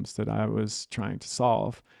problems that I was trying to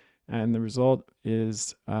solve. And the result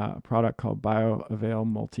is a product called BioAvail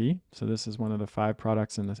Multi. So this is one of the 5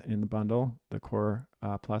 products in the bundle, the Core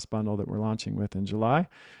Plus bundle that we're launching with in July.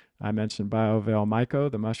 I mentioned BioAvail Myco,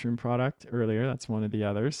 the mushroom product, earlier. That's one of the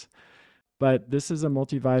others. But this is a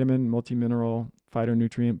multivitamin, multimineral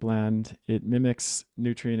phytonutrient blend. It mimics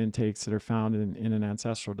nutrient intakes that are found in an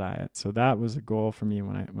ancestral diet. So that was a goal for me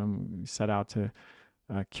when we set out to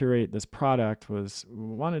curate this product. Was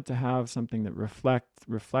wanted to have something that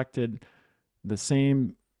reflected the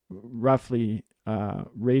same roughly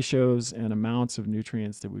ratios and amounts of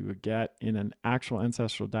nutrients that we would get in an actual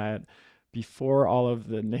ancestral diet before all of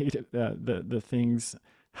the native the things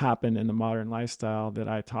happen in the modern lifestyle that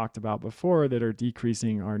I talked about before that are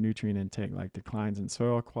decreasing our nutrient intake, like declines in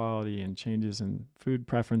soil quality and changes in food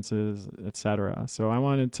preferences, etc. So I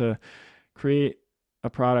wanted to create a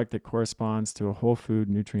product that corresponds to a whole food,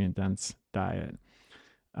 nutrient dense diet.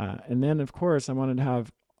 And then, of course, I wanted to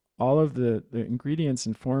have all of the ingredients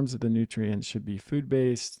and forms of the nutrients should be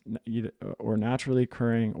food-based, either or naturally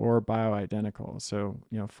occurring or bioidentical. So,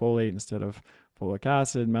 folate instead of folic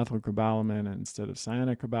acid, methylcobalamin instead of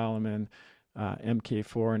cyanocobalamin,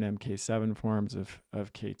 MK4 and MK7 forms of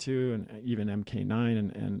K2, and even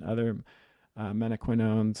MK9 and other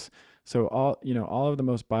menaquinones. So all of the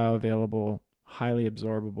most bioavailable, highly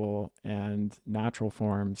absorbable, and natural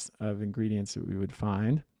forms of ingredients that we would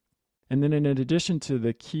find. And then in addition to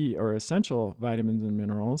the key or essential vitamins and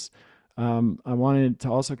minerals, I wanted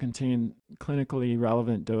to also contain clinically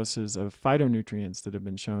relevant doses of phytonutrients that have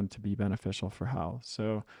been shown to be beneficial for health.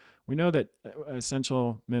 So we know that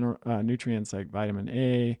essential nutrients like vitamin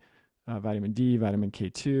A, vitamin D, vitamin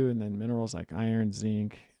K2, and then minerals like iron,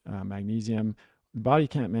 zinc, magnesium, the body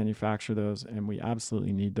can't manufacture those, and we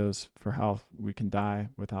absolutely need those for health. We can die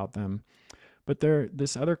without them. But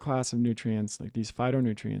this other class of nutrients, like these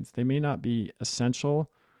phytonutrients, they may not be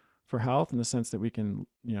essential for health in the sense that we can,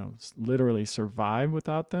 literally survive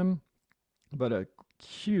without them. But a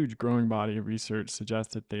huge growing body of research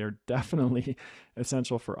suggests that they are definitely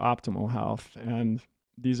essential for optimal health. And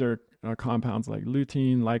these are compounds like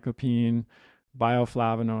lutein, lycopene,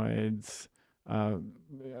 bioflavonoids,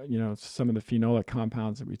 some of the phenolic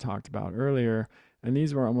compounds that we talked about earlier. And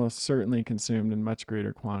these were almost certainly consumed in much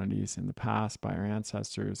greater quantities in the past by our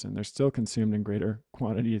ancestors, and they're still consumed in greater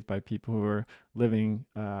quantities by people who are living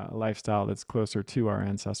a lifestyle that's closer to our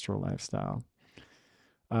ancestral lifestyle.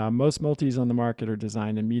 Most multis on the market are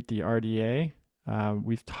designed to meet the RDA.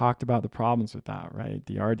 We've talked about the problems with that, right?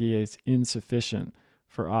 The RDA is insufficient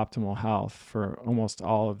for optimal health for almost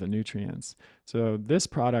all of the nutrients. So this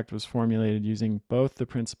product was formulated using both the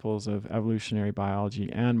principles of evolutionary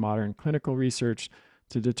biology and modern clinical research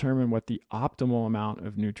to determine what the optimal amount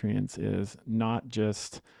of nutrients is, not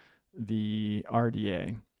just the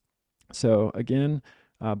RDA. So again,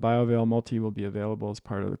 BioAvail Multi will be available as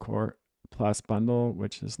part of the Core Plus bundle,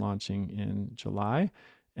 which is launching in July.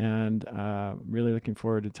 And really looking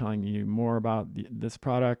forward to telling you more about this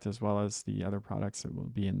product as well as the other products that will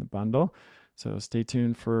be in the bundle. So stay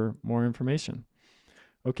tuned for more information.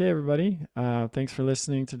 Okay, everybody. Thanks for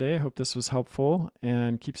listening today. I hope this was helpful.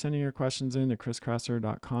 And keep sending your questions in to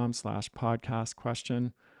chriskresser.com/podcast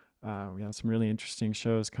question. We have some really interesting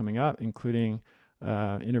shows coming up, including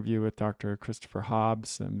interview with Dr. Christopher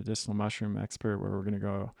Hobbs, a medicinal mushroom expert, where we're going to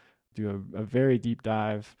go do a very deep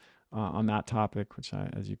dive on that topic, which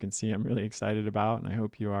as you can see, I'm really excited about, and I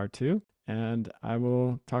hope you are too. And I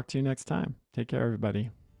will talk to you next time. Take care,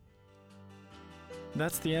 everybody.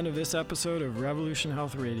 That's the end of this episode of Revolution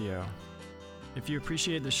Health Radio. If you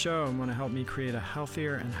appreciate the show and want to help me create a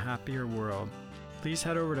healthier and happier world, please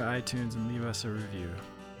head over to iTunes and leave us a review.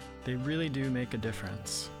 They really do make a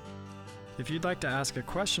difference. If you'd like to ask a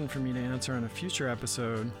question for me to answer on a future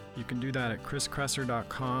episode, you can do that at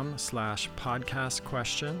chriskresser.com/podcast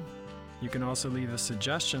question. You can also leave a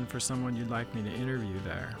suggestion for someone you'd like me to interview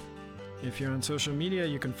there. If you're on social media,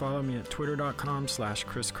 you can follow me at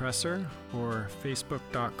twitter.com/chriskresser or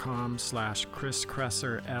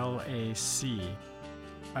facebook.com/chriskresserlac.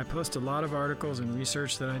 I post a lot of articles and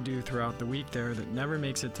research that I do throughout the week there that never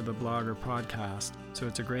makes it to the blog or podcast, so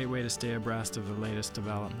it's a great way to stay abreast of the latest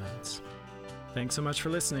developments. Thanks so much for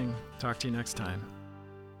listening. Talk to you next time.